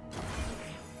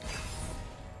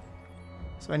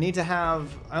 So I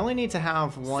only need to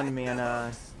have one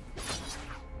mana.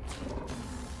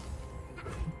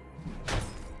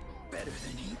 Better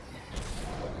than eating.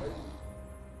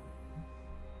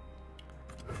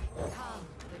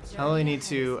 I only need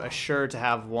to assure to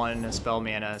have one spell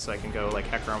mana so I can go like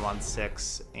Hecarim on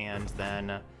 6 and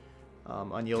then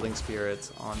Unyielding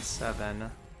Spirits on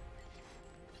 7.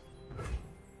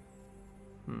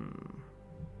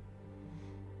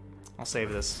 I'll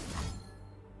save this.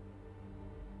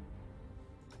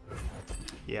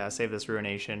 Yeah, save this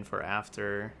Ruination for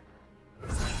after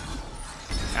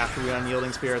we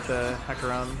Unyielding Spirit the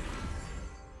Hecarim.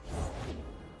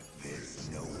 There's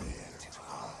nowhere to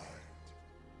hide.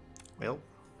 Well,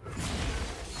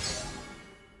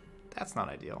 that's not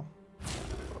ideal.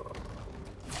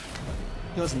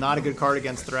 It was not a good card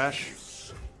against Thresh.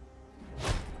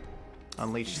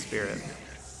 Unleashed Spirit.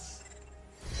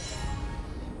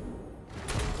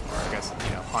 Or I guess,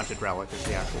 you know, Haunted Relic is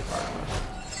the actual card.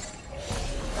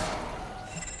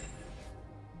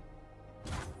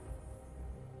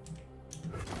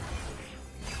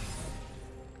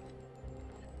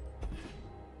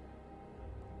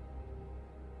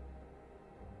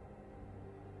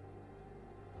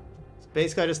 So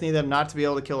basically, I just need them not to be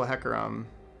able to kill a Hecarim.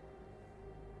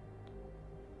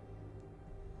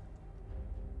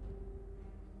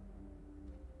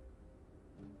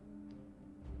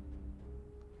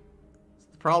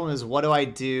 Problem is, what do I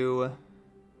do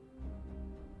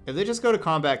if they just go to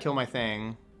combat, kill my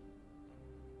thing?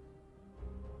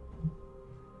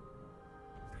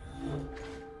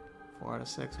 Four out of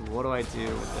 6. What do I do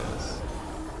with this?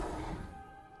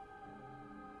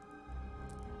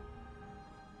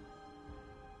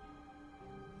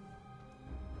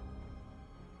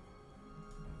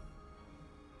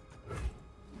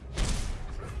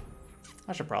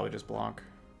 I should probably just block.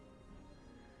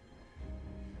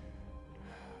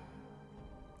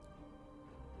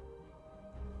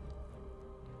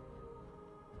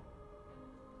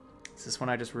 Is this when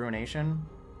I just Ruination?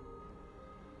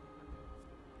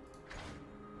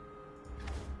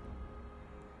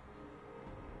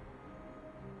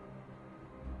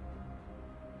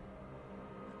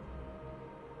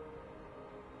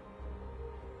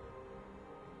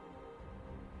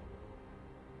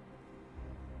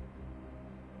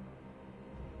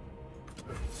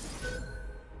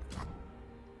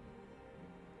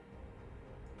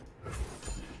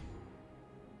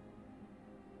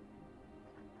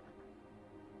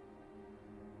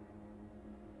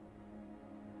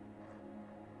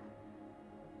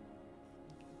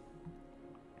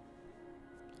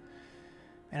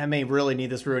 And I may really need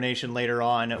this Ruination later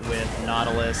on with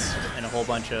Nautilus and a whole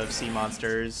bunch of sea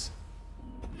monsters.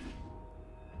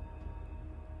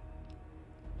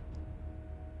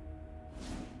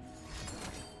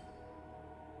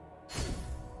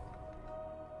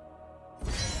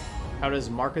 How does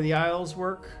Mark of the Isles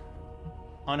work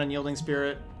on Unyielding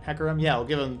Spirit Hecarim? Yeah, it'll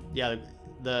give him, yeah,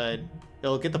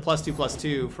 it'll get the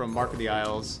 +2/+2 from Mark of the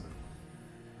Isles.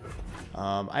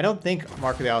 I don't think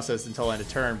Mark of the Isles says until end of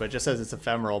turn, but it just says it's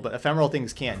ephemeral. But ephemeral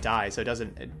things can't die, so it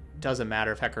doesn't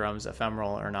matter if Hecarim's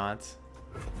ephemeral or not.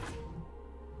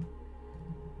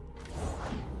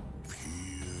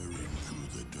 Peer into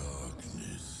the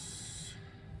darkness.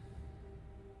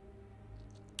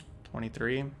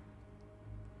 23.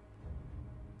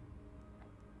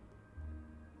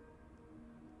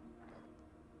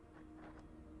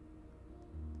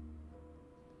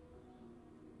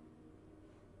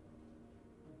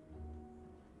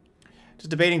 Just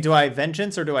debating, do I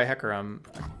Vengeance or do I Hecarim?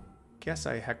 I guess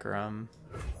I Hecarim.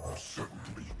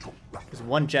 Because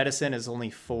one Jettison is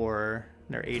only 4.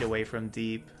 And they're 8 away from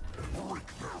deep.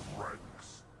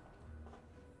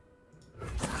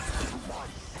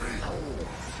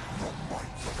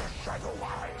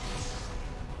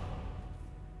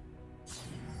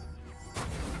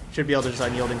 Should be able to just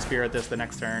Unyielding Spirit this the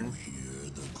next turn.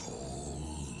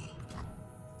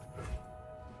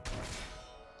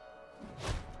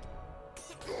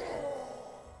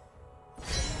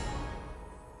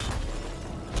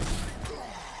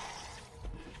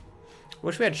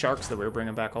 Wish we had sharks that we were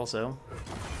bringing back also.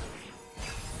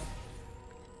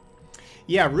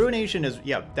 Yeah, Ruination is,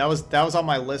 yeah, that was on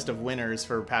my list of winners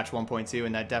for patch 1.2,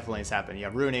 and that definitely has happened. Yeah,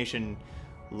 Ruination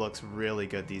looks really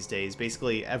good these days.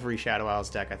 Basically, every Shadow Isles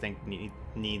deck I think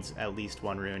needs at least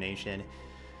one Ruination.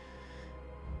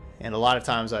 And a lot of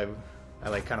times I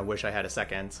like kind of wish I had a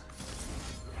second.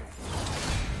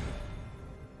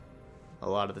 A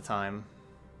lot of the time.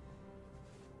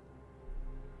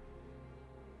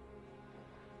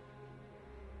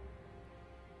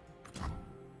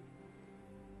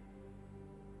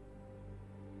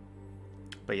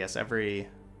 But yes, every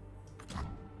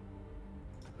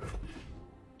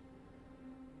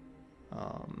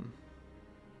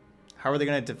how are they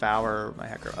gonna devour my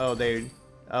Hecarim?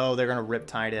 Oh, they're gonna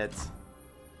Riptide it.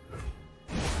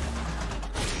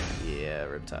 Yeah,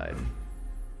 Riptide.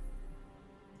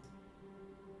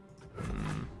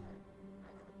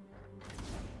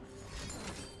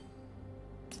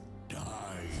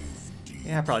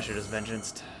 Yeah, I probably should have just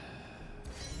Vengeanced.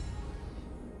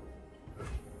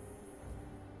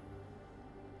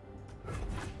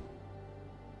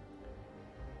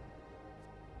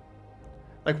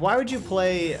 Like, why would you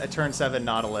play a turn 7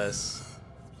 Nautilus?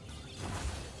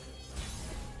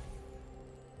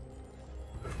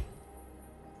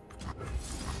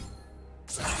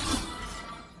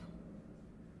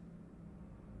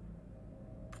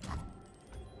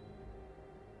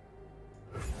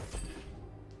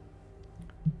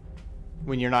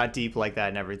 When you're not deep like that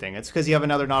and everything. It's because you have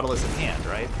another Nautilus in hand,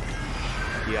 right?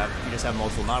 You just have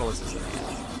multiple Nautiluses in hand.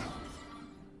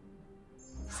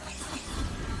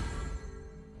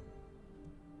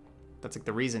 That's like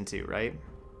the reason to, right?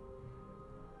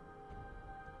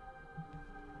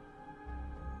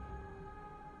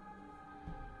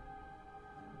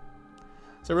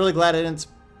 So really glad I didn't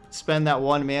spend that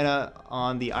 1 mana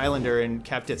on the Islander and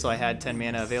kept it so I had 10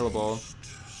 mana available.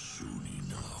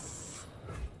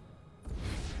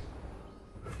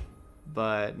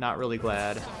 But not really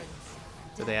glad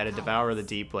that they had to Devour the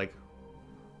Deep, like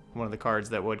one of the cards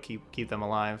that would keep them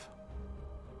alive.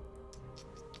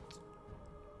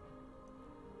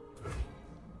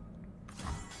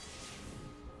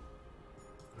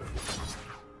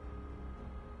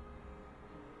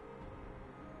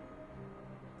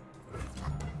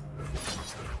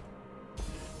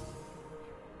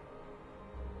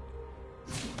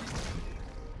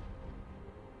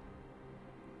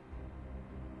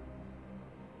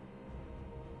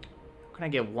 Can I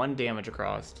get 1 damage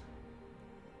across?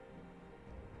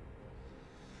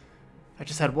 I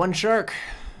just had 1 shark.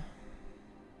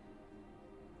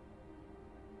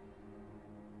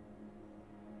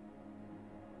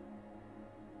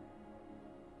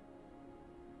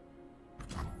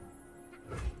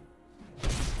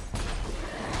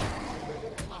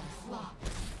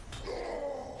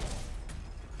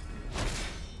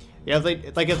 Yeah, if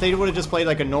they would have just played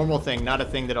like a normal thing, not a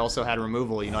thing that also had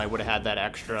removal, you know, I would have had that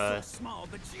extra.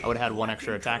 I would have had 1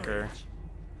 extra attacker,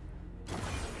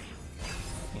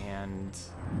 and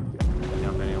you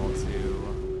know, been able to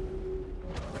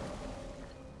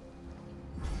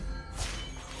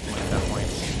at that point.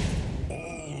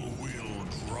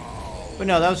 But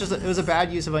no, that was just, it was a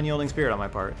bad use of Unyielding Spirit on my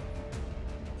part.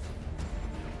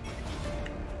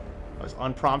 It was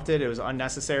unprompted, it was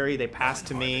unnecessary, they passed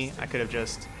to me, I could have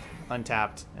just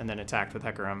untapped and then attacked with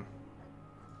Hecarim.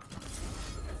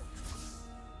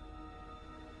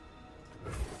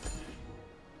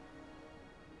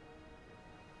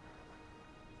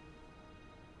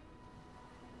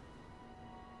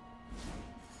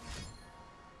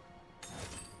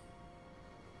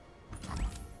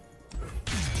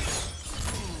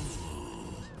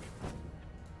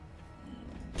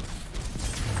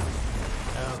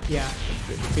 Yeah,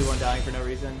 the 2-1 dying for no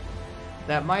reason.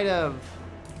 That might have...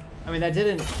 I mean, that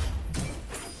didn't...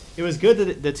 It was good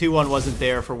that the 2-1 wasn't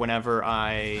there for whenever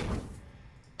I...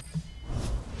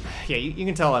 Yeah, you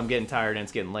can tell I'm getting tired and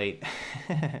it's getting late.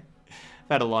 I've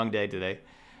had a long day today.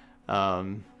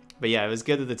 But yeah, it was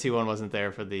good that the 2-1 wasn't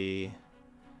there for the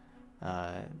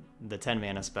 10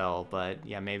 mana spell. But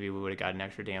yeah, maybe we would have gotten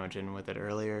extra damage in with it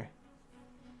earlier.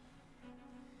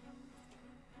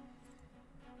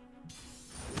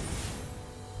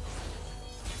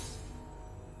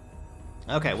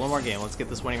 Okay, one more game. Let's get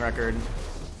this winning record.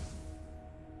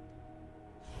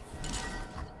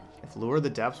 If Lure of the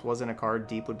Depths wasn't a card,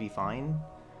 Deep would be fine.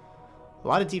 A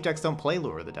lot of Deep decks don't play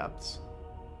Lure of the Depths.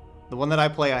 The one that I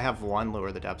play, I have one Lure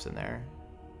of the Depths in there.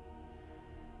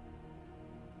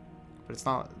 But it's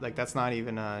not, like, that's not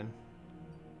even a...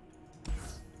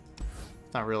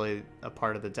 It's not really a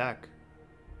part of the deck.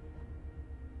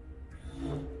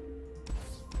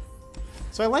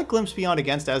 So I like Glimpse Beyond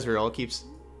against Ezreal. It keeps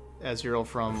Ezreal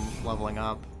from leveling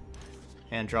up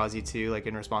and draws you 2 like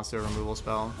in response to a removal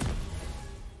spell.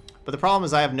 But the problem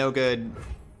is I have no good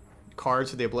cards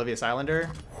for the Oblivious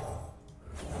Islander.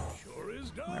 Sure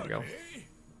is done, There we go. eh?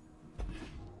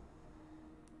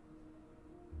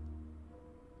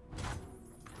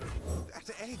 That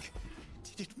egg,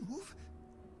 did it move?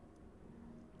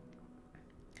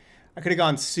 I could have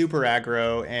gone super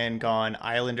aggro and gone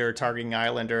Islander targeting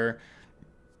Islander,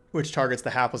 which targets the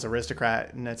hapless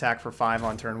aristocrat and attack for 5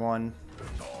 on turn 1.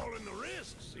 All in the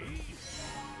wrist, see?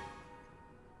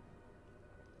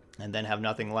 And then have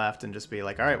nothing left and just be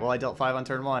like, alright, well I dealt 5 on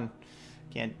turn 1.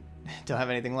 Don't have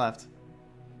anything left.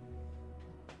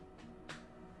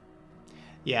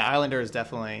 Yeah, Islander is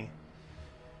definitely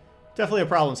a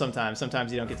problem sometimes.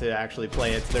 Sometimes you don't get to actually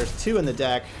play it. There's 2 in the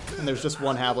deck, and there's just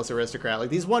 1 hapless aristocrat. Like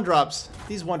these one drops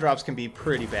can be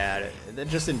pretty bad.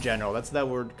 Just in general, that's that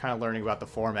we're kind of learning about the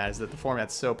format. Is that the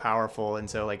format's so powerful and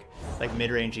so like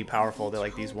mid-rangey powerful that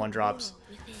like these one drops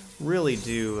really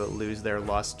do lose their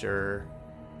luster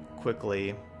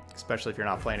quickly, especially if you're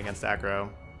not playing against aggro.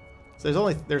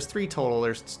 So there's 3 total.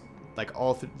 There's like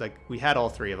we had all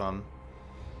 3 of them.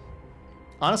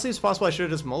 Honestly, it's possible I should have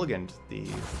just mulliganed the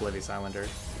Oblivious Islander.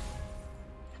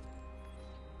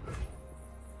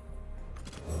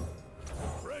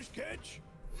 Fresh catch?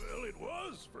 Well, it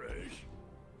was fresh.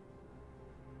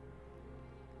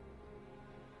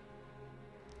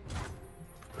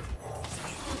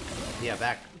 Yeah,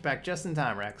 back just in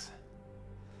time, Rex.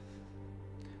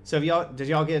 So did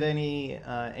y'all get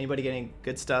anybody getting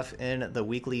good stuff in the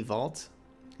weekly vault?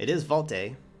 It is Vault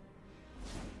Day.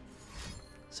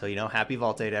 So, you know, happy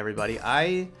Vault Day to everybody.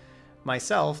 I,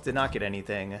 myself, did not get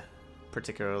anything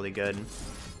particularly good.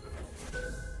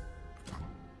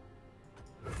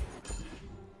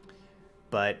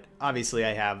 But obviously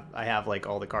I have like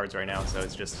all the cards right now, so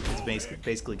it's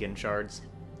basically getting shards.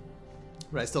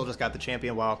 But I still just got the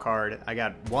champion wild card. I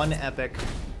got 1 epic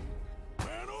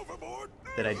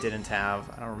that I didn't have.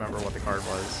 I don't remember what the card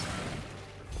was.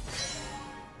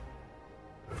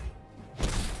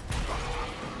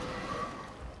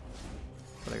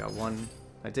 But I got 1.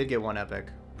 I did get 1 epic.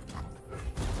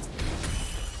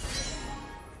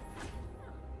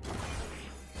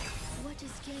 What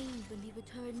is gained when we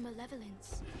return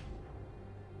malevolence?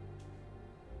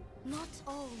 Not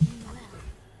all mean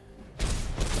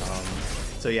well.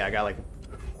 So yeah, I got like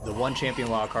the 1 champion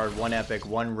wild card, 1 epic,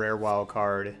 1 rare wild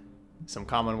card, some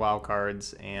common wild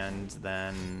cards, and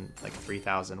then like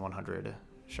 3,100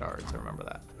 shards. I remember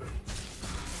that.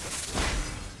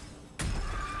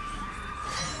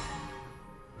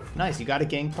 Nice, you got a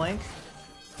Gangplank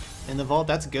in the vault.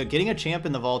 That's good. Getting a champ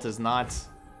in the vault is not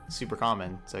super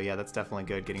common. So yeah, that's definitely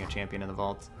good, getting a champion in the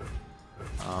vault.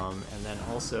 And then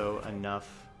also enough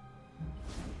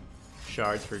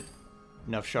shards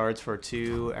for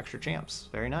 2 extra champs.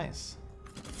 Very nice.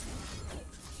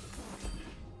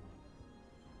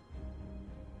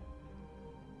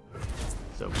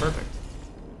 So perfect.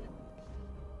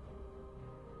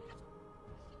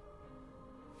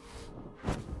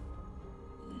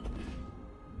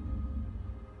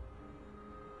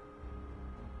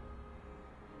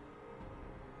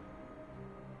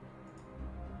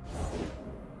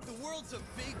 It's a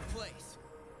big place.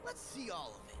 Let's see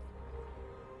all of it.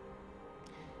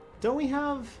 Don't we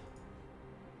have...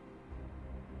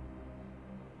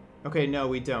 Okay, no,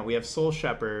 we don't. We have Soul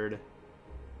Shepherd.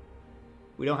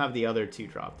 We don't have the other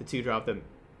 2-drop. The 2-drop that...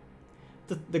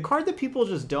 The card that people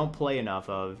just don't play enough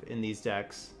of in these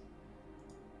decks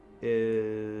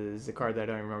is a card that I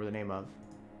don't even remember the name of.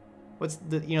 What's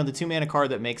the, the 2-mana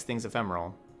card that makes things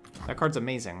ephemeral? That card's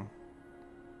amazing.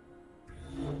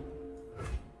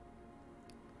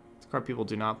 It's a card people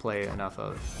do not play enough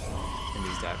of in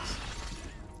these decks.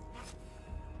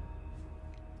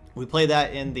 We played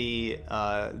that in the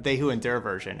They Who Endure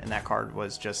version, and that card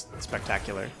was just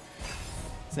spectacular.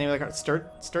 What's the name of that card?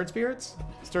 Stirred Spirits?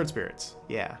 Stirred Spirits,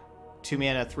 yeah.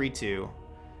 2-mana, 3/2.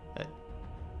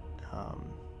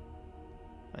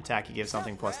 Attack, you give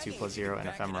something +2/+0 and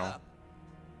ephemeral.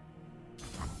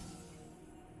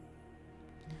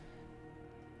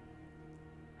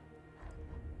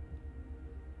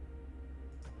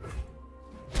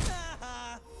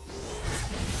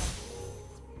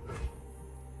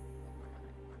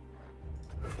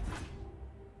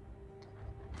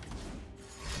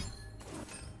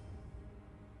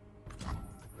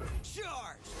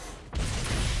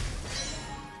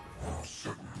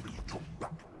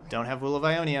 Don't have Will of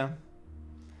Ionia.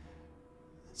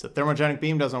 So Thermogenic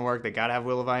Beam doesn't work. They gotta have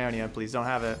Will of Ionia. Please don't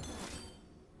have it.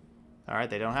 Alright,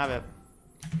 they don't have it.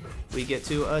 We get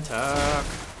to attack.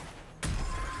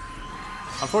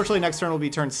 Unfortunately, next turn will be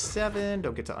turn 7.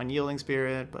 Don't get to Unyielding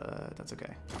Spirit, but that's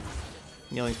okay.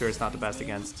 Unyielding Spirit's not the best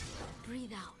against.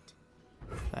 Breathe out.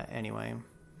 That anyway.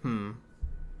 I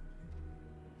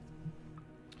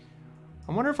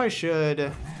wonder if I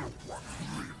should...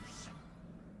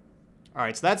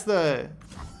 Alright, so that's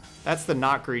the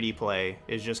not greedy play,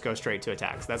 is just go straight to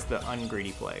attacks. That's the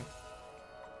ungreedy play.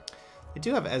 They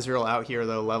do have Ezreal out here,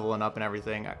 though, leveling up and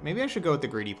everything. Maybe I should go with the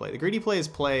greedy play. The greedy play is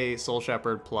play Soul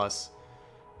Shepherd plus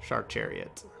Shark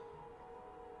Chariot.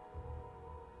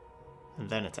 And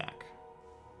then attack.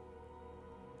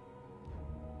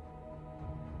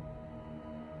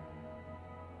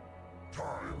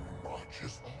 Time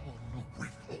marches on with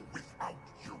or without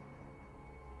you.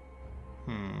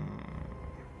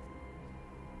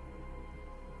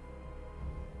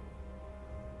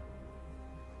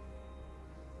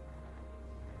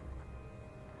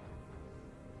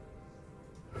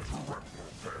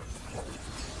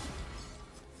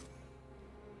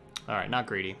 Alright, not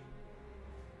greedy.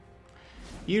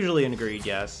 Usually in greed,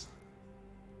 yes.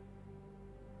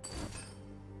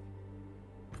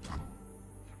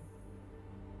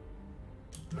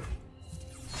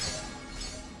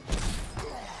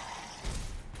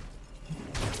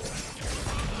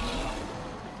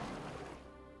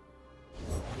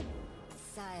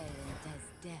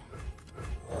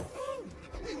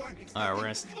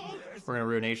 Alright, we're gonna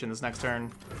Ruination this next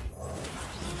turn.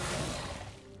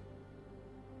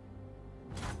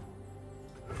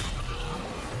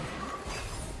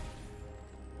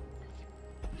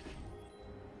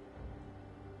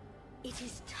 It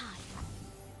is time.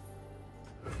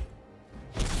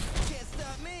 Can't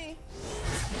stop me.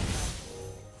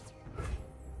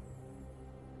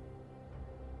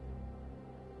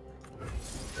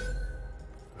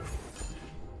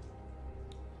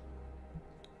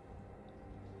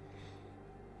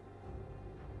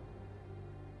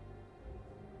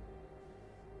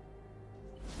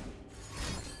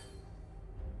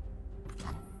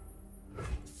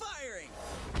 Firing.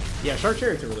 Yeah, Shark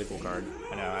Chariot's a really cool card.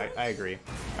 I know, I agree.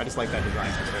 I just like that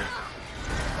design better.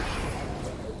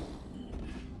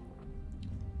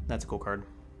 That's a cool card.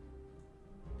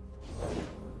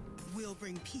 We'll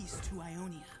bring peace to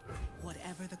Ionia,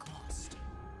 whatever the cost.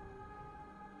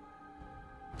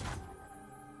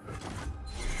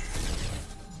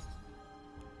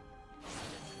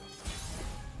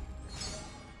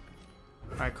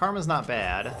 Alright, Karma's not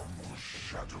bad. The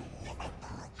shadow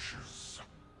approaches.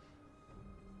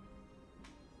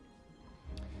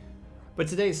 But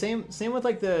today, same with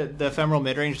like the ephemeral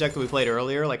mid-range deck that we played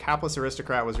earlier. Like Hapless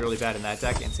Aristocrat was really bad in that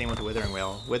deck, and same with the Withering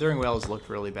Wail. Withering Wail has looked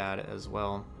really bad as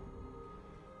well.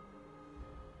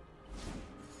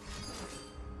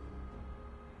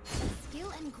 Skill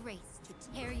and grace to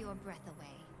tear your breath away.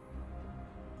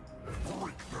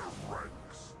 Break their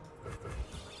ranks.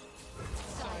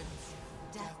 Silence.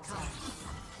 Death comes.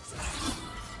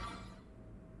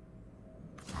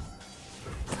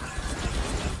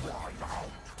 Ride out.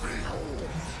 Behold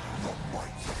the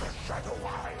might of the Shadow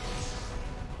Eyes.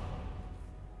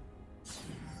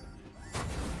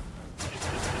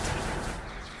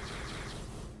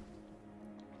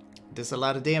 Does a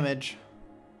lot of damage.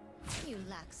 You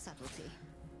lack subtlety.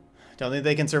 Don't think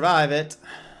they can survive it.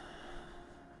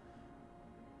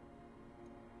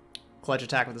 Clutch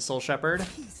attack with the Soul Shepherd.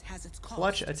 Peace has its cost.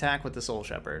 Clutch attack with the Soul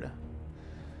Shepherd.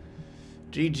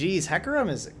 GG's. Hecarim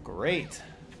is great.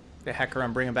 Okay,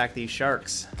 Hecarim bringing back these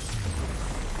sharks.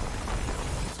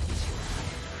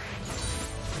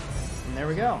 And there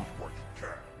we go.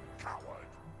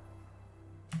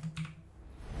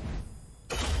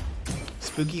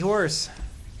 Spooky horse.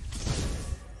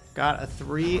 Got a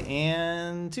 3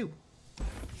 and 2.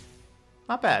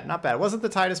 Not bad, not bad. Wasn't the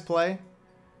tightest play.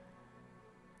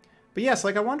 But yes,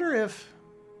 like I wonder if,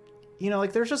 you know,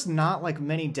 like there's just not like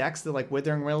many decks that like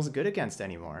Withering Wail's good against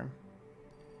anymore.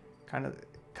 Kind of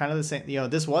the same. You know,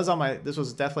 this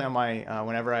was definitely on my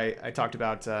whenever I talked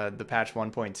about the patch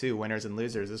 1.2 winners and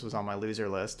losers. This was on my loser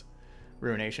list.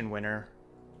 Ruination winner,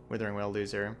 Withering Wail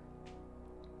loser.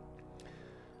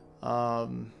 I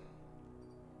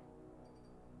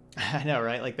know,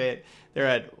 right? Like they're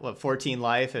at what 14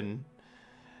 life and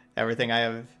everything I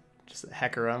have just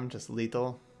Hecarim, just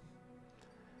lethal.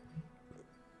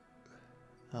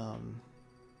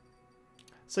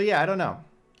 So yeah, I don't know.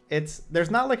 There's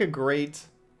not like a great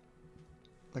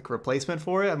like replacement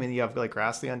for it. I mean, you have like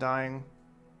Grass the Undying.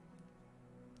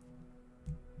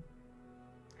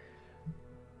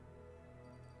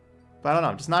 But I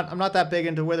don't know. I'm not that big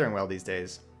into Withering Wail these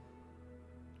days.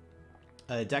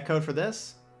 Deck code for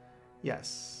this?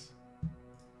 Yes.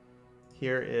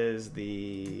 Here is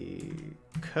the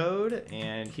code,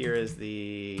 and here is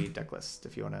the deck list.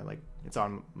 If you want to, like, it's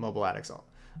on Mobilytics.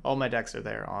 All my decks are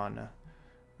there on,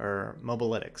 or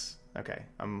Mobilytics. Okay,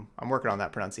 I'm working on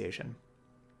that pronunciation.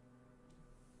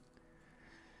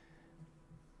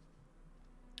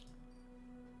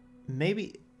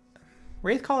 Maybe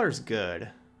Wraithcaller's good.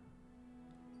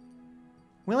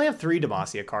 We only have 3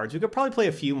 Demacia cards. We could probably play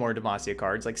a few more Demacia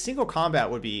cards. Like, single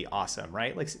combat would be awesome,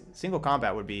 right? Like, single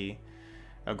combat would be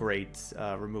a great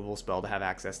removal spell to have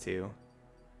access to.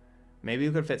 Maybe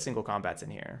we could fit single combats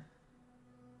in here.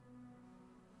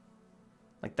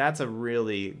 Like, that's a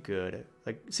really good...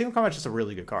 Like, single combat's just a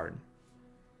really good card.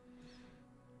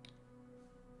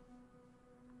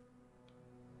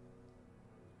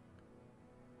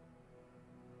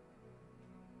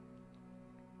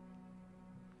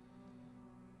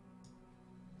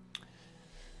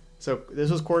 So this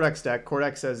was Cordek's deck.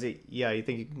 Cordek says, yeah, you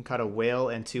think you can cut a Whale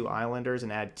and 2 Islanders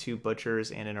and add 2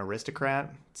 Butchers and an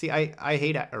Aristocrat? See, I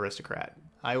hate Aristocrat.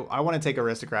 I want to take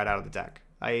Aristocrat out of the deck.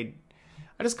 I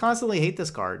just constantly hate this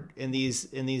card in these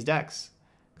decks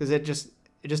because it just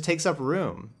takes up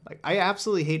room. Like, I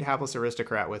absolutely hate Hapless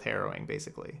Aristocrat with Harrowing,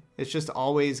 basically. It just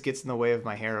always gets in the way of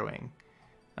my Harrowing.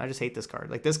 I just hate this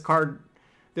card. Like, this card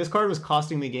was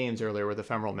costing me games earlier with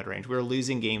Ephemeral Midrange. We were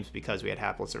losing games because we had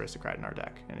Hapless Aristocrat in our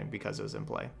deck, and because it was in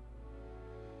play.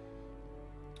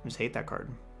 I just hate that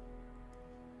card.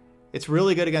 It's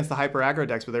really good against the hyper aggro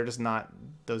decks, but they're just not.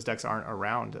 Those decks aren't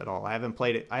around at all. I haven't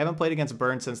played it. I haven't played against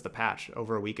Burn since the patch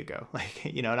over a week ago. Like,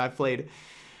 you know, and I've played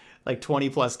like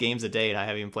 20+ games a day, and I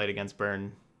haven't even played against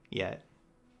Burn yet.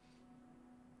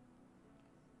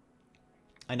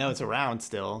 I know it's around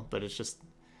still, but it's just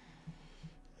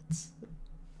it's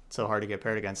so hard to get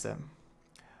paired against it.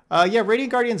 Yeah,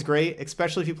 Radiant Guardian's great,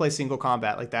 especially if you play single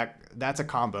combat. Like that's a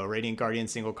combo. Radiant Guardian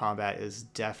single combat is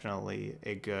definitely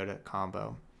a good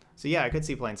combo. So yeah, I could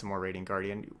see playing some more Radiant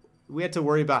Guardian. We had to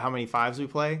worry about how many 5s we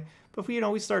play, but if we, you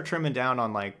know, we start trimming down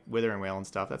on like Withering Wail and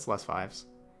stuff, that's less 5s.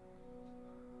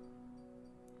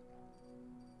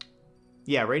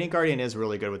 Yeah, Radiant Guardian is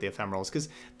really good with the Ephemerals, because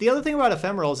the other thing about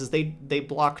Ephemerals is they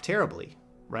block terribly,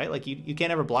 right? Like you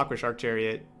can't ever block with Shark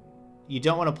Chariot. You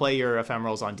don't want to play your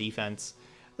Ephemerals on defense.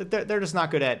 They're just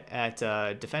not good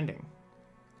at defending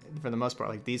for the most part.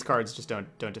 Like, these cards just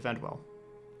don't defend well.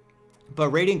 But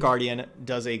Radiant Guardian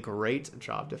does a great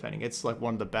job defending. It's like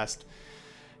one of the best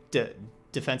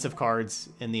defensive cards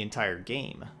in the entire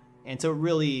game. And so it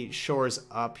really shores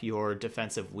up your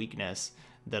defensive weakness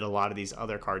that a lot of these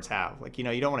other cards have. Like, you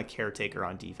know, you don't want a Caretaker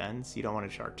on defense. You don't want a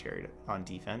Shark Chariot on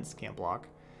defense. Can't block.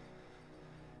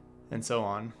 And so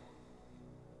on.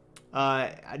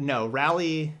 No,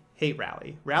 Rally... Hate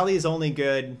Rally. Rally is only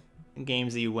good in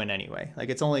games that you win anyway.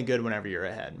 Like, it's only good whenever you're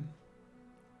ahead.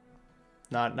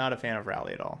 Not a fan of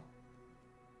Rally at all.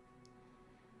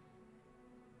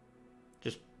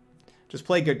 Just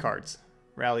play good cards.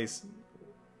 Rally's,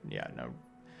 yeah, no.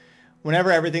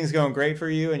 Whenever everything's going great for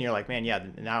you and you're like, man, yeah,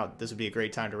 now this would be a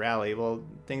great time to rally. Well,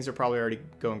 things are probably already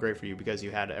going great for you because you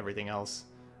had everything else.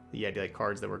 You had like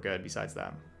cards that were good besides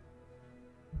that.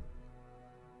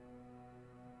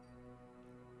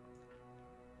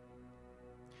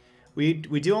 We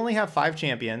do only have 5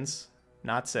 champions,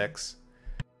 not 6.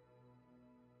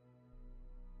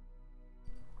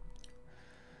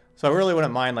 So I really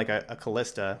wouldn't mind like a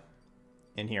Callista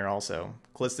in here also.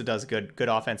 Callista does good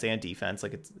offense and defense.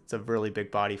 Like it's a really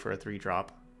big body for a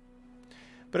 3-drop.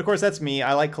 But of course, that's me.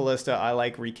 I like Callista. I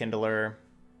like Rekindler.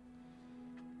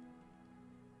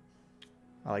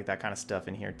 I like that kind of stuff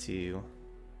in here too.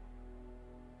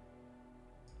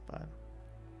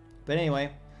 But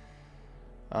anyway,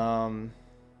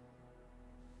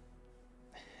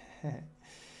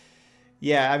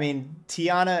 yeah, I mean,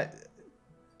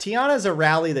 Tiana's a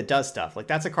rally that does stuff. Like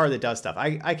that's a card that does stuff.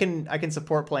 I can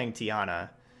support playing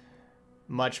Tiana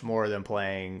much more than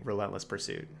playing Relentless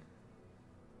Pursuit.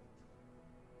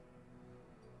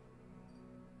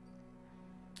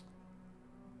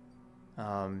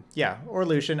 Yeah, or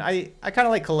Lucian. I kind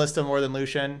of like Callista more than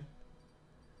Lucian.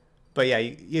 But yeah,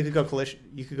 you could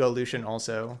go Lucian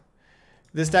also.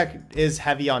 This deck is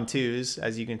heavy on 2s,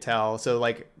 as you can tell. So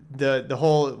like the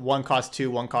whole 1 cost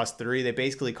 2, 1 cost 3, they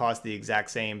basically cost the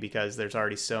exact same because there's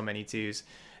already so many 2s.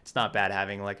 It's not bad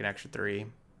having like an extra 3.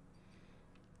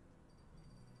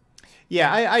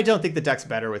 Yeah, I don't think the deck's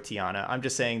better with Tiana. I'm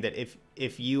just saying that if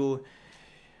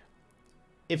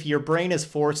your brain is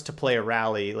forced to play a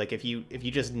rally, like if you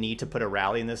just need to put a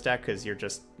rally in this deck because you're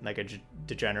just like a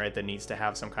degenerate that needs to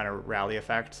have some kind of rally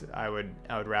effect, I would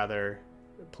rather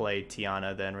play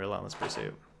Tiana than Relentless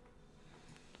Pursuit.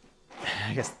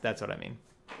 I guess that's what I mean.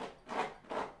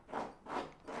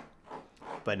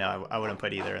 But no, I wouldn't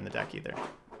put either in the deck either.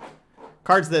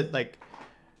 Cards that like,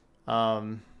 I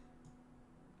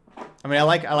mean, I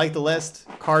like the list.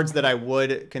 Cards that I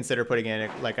would consider putting in,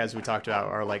 like as we talked about,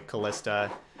 are like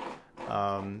Callista,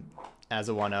 as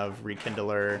a one of,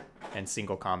 Rekindler, and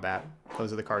Single Combat.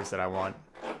 Those are the cards that I want.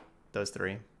 Those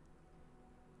 3.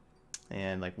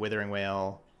 And like Withering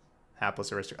Wail,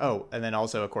 Hapless Aristocrat. Oh, and then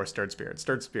also, of course, Stirred Spirits.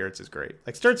 Stirred Spirits is great.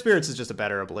 Like Stirred Spirits is just a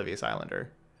better Oblivious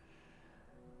Islander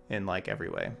in like every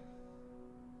way.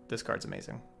 This card's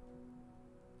amazing.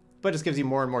 But it just gives you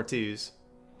more and more 2s.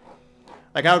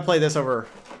 Like I would play this over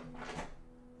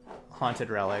Haunted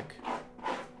Relic.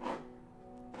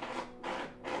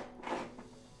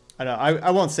 I don't know.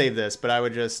 I won't save this, but I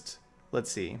would just,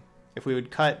 let's see. If we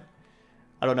would cut,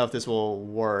 I don't know if this will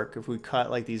work. If we cut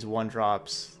like these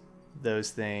 1-drops, those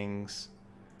things,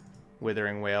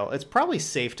 Withering Wail. It's probably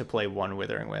safe to play 1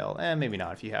 Withering Wail. Maybe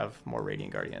not if you have more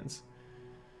Radiant Guardians.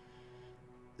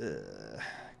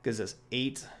 Gives us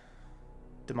 8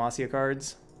 Demacia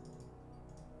cards.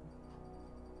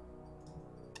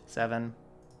 7.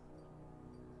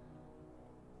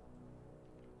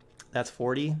 That's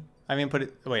 40. I mean,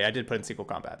 wait, I did put in Single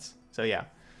Combats. So yeah,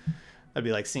 that'd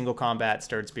be like Single Combat,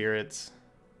 Stirred Spirits,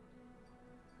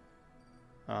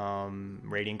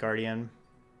 Radiant Guardian.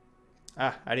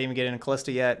 I didn't even get into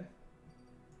Callista yet.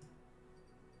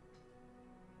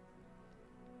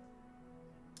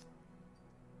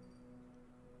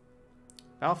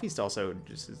 Valfeast also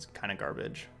just is kind of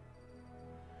garbage.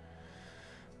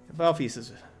 Valfeast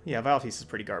is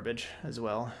pretty garbage as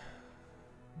well.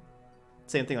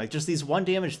 Same thing, like just these 1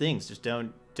 damage things just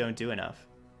don't do enough.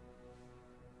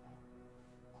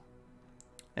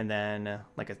 And then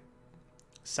like a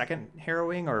second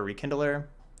Harrowing or a Rekindler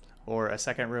or a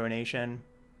second Ruination.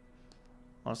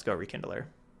 Let's go Rekindler.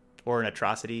 Or an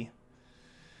Atrocity.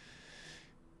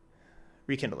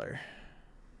 Rekindler.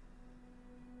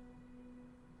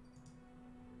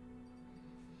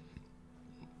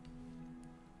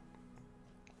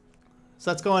 So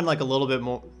let's go in like a little bit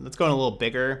more, let's go in a little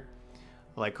bigger,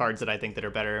 like cards that I think that are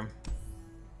better,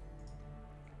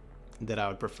 that I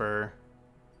would prefer.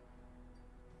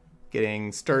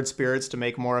 Getting Stirred Spirits to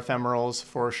make more ephemerals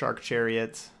for Shark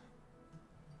Chariot.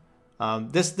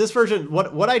 This version,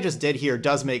 what I just did here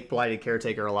does make Blighted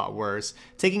Caretaker a lot worse.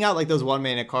 Taking out like those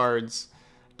 1-mana cards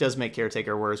does make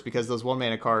Caretaker worse because those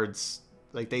 1-mana cards,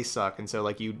 like they suck, and so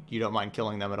like you don't mind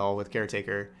killing them at all with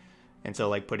Caretaker. And so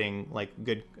like putting like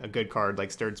a good card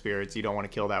like Stirred Spirits, you don't want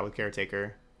to kill that with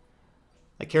Caretaker.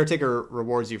 Like Caretaker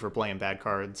rewards you for playing bad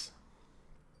cards.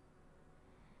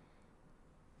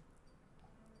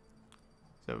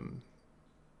 So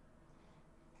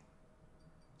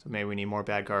maybe we need more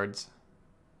bad cards.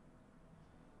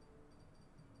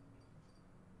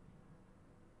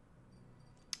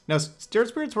 No, Stirred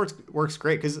Spirits works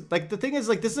great because like the thing is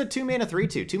like this is a 2-mana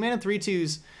 3/2. 2-mana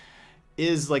 3/2s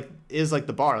is like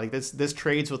the bar. Like this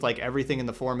trades with like everything in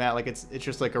the format. Like it's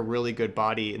just like a really good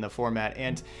body in the format.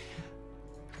 And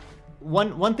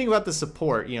one thing about the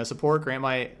support, you know, support, grant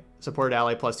my supported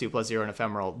ally +2/+0 and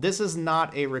ephemeral. This is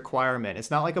not a requirement.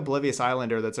 It's not like Oblivious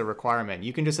Islander that's a requirement.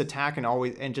 You can just attack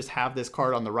and just have this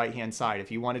card on the right hand side. If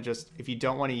you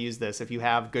don't want to use this, if you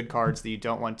have good cards that you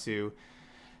don't want to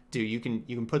do. You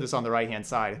can put this on the right-hand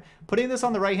side. Putting this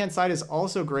on the right-hand side is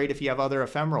also great if you have other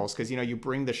ephemerals, because, you know, you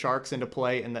bring the sharks into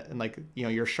play, and like, you know,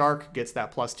 your shark gets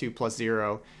that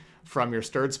 +2/+0 from your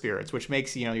stirred spirits, which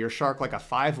makes, you know, your shark like a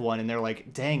 5/1, and they're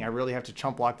like, dang, I really have to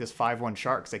chump block this 5/1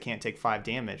 shark because I can't take 5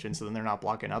 damage, and so then they're not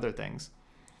blocking other things.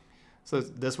 So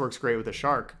this works great with the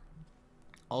shark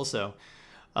also.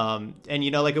 And,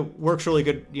 you know, like, it works really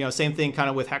good, you know, same thing kind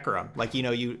of with Hecarim. Like, you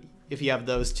know, if you have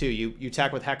those two, you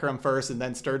attack with Hecarim first and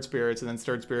then Stirred Spirits, and then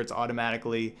Stirred Spirits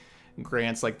automatically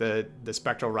grants, like, the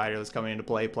Spectral Rider that's coming into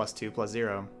play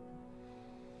 +2/+0.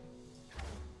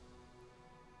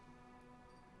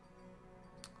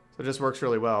 So it just works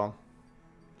really well.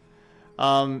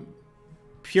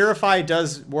 Purify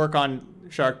does work on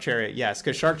Shark Chariot, yes,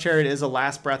 because Shark Chariot is a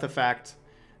last breath effect.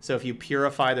 So if you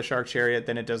purify the Shark Chariot,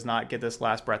 then it does not get this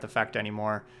last breath effect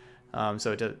anymore.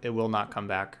 So it will not come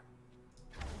back.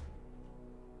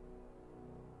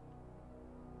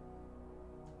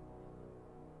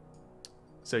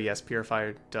 So yes,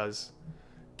 Purify does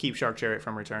keep Shark Chariot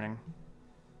from returning.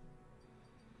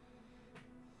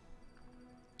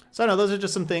 So I know those are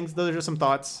just some things. Those are just some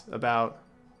thoughts about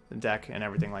the deck and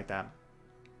everything like that.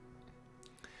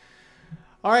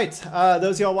 All right,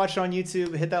 those of y'all watching on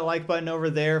YouTube, hit that like button over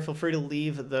there. Feel free to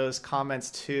leave those comments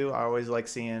too. I always like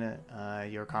seeing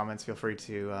your comments. Feel free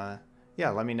to, yeah,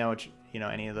 let me know what you know,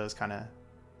 any of those kind of,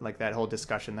 like that whole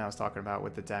discussion that I was talking about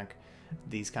with the deck,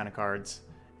 these kind of cards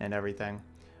and everything.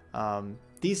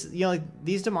 These, you know, like,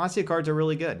 these Demacia cards are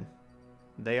really good.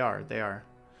 They are.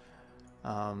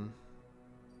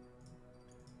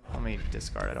 Let me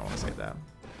discard. I don't want to say that.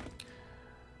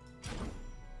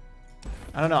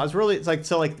 I don't know. I was really, it's like,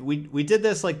 so like we did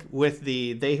this like with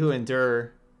the They Who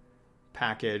Endure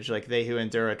package, like They Who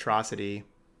Endure Atrocity.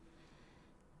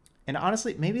 And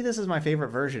honestly, maybe this is my favorite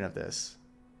version of this.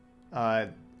 I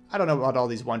don't know about all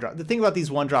these one drops. The thing about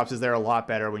these one drops is they're a lot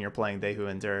better when you're playing They Who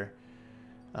Endure.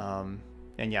 And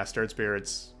yeah, Stirred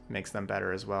Spirits makes them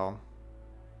better as well.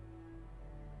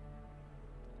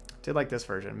 Did like this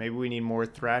version. Maybe we need more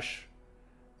Thresh.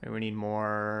 Maybe we need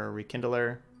more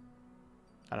Rekindler.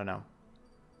 I don't know.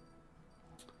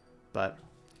 But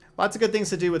lots of good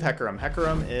things to do with Hecarim.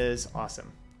 Hecarim is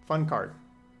awesome. Fun card.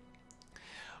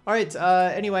 All right.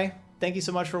 Anyway, thank you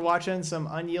so much for watching some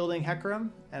Unyielding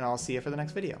Hecarim, and I'll see you for the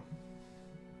next video.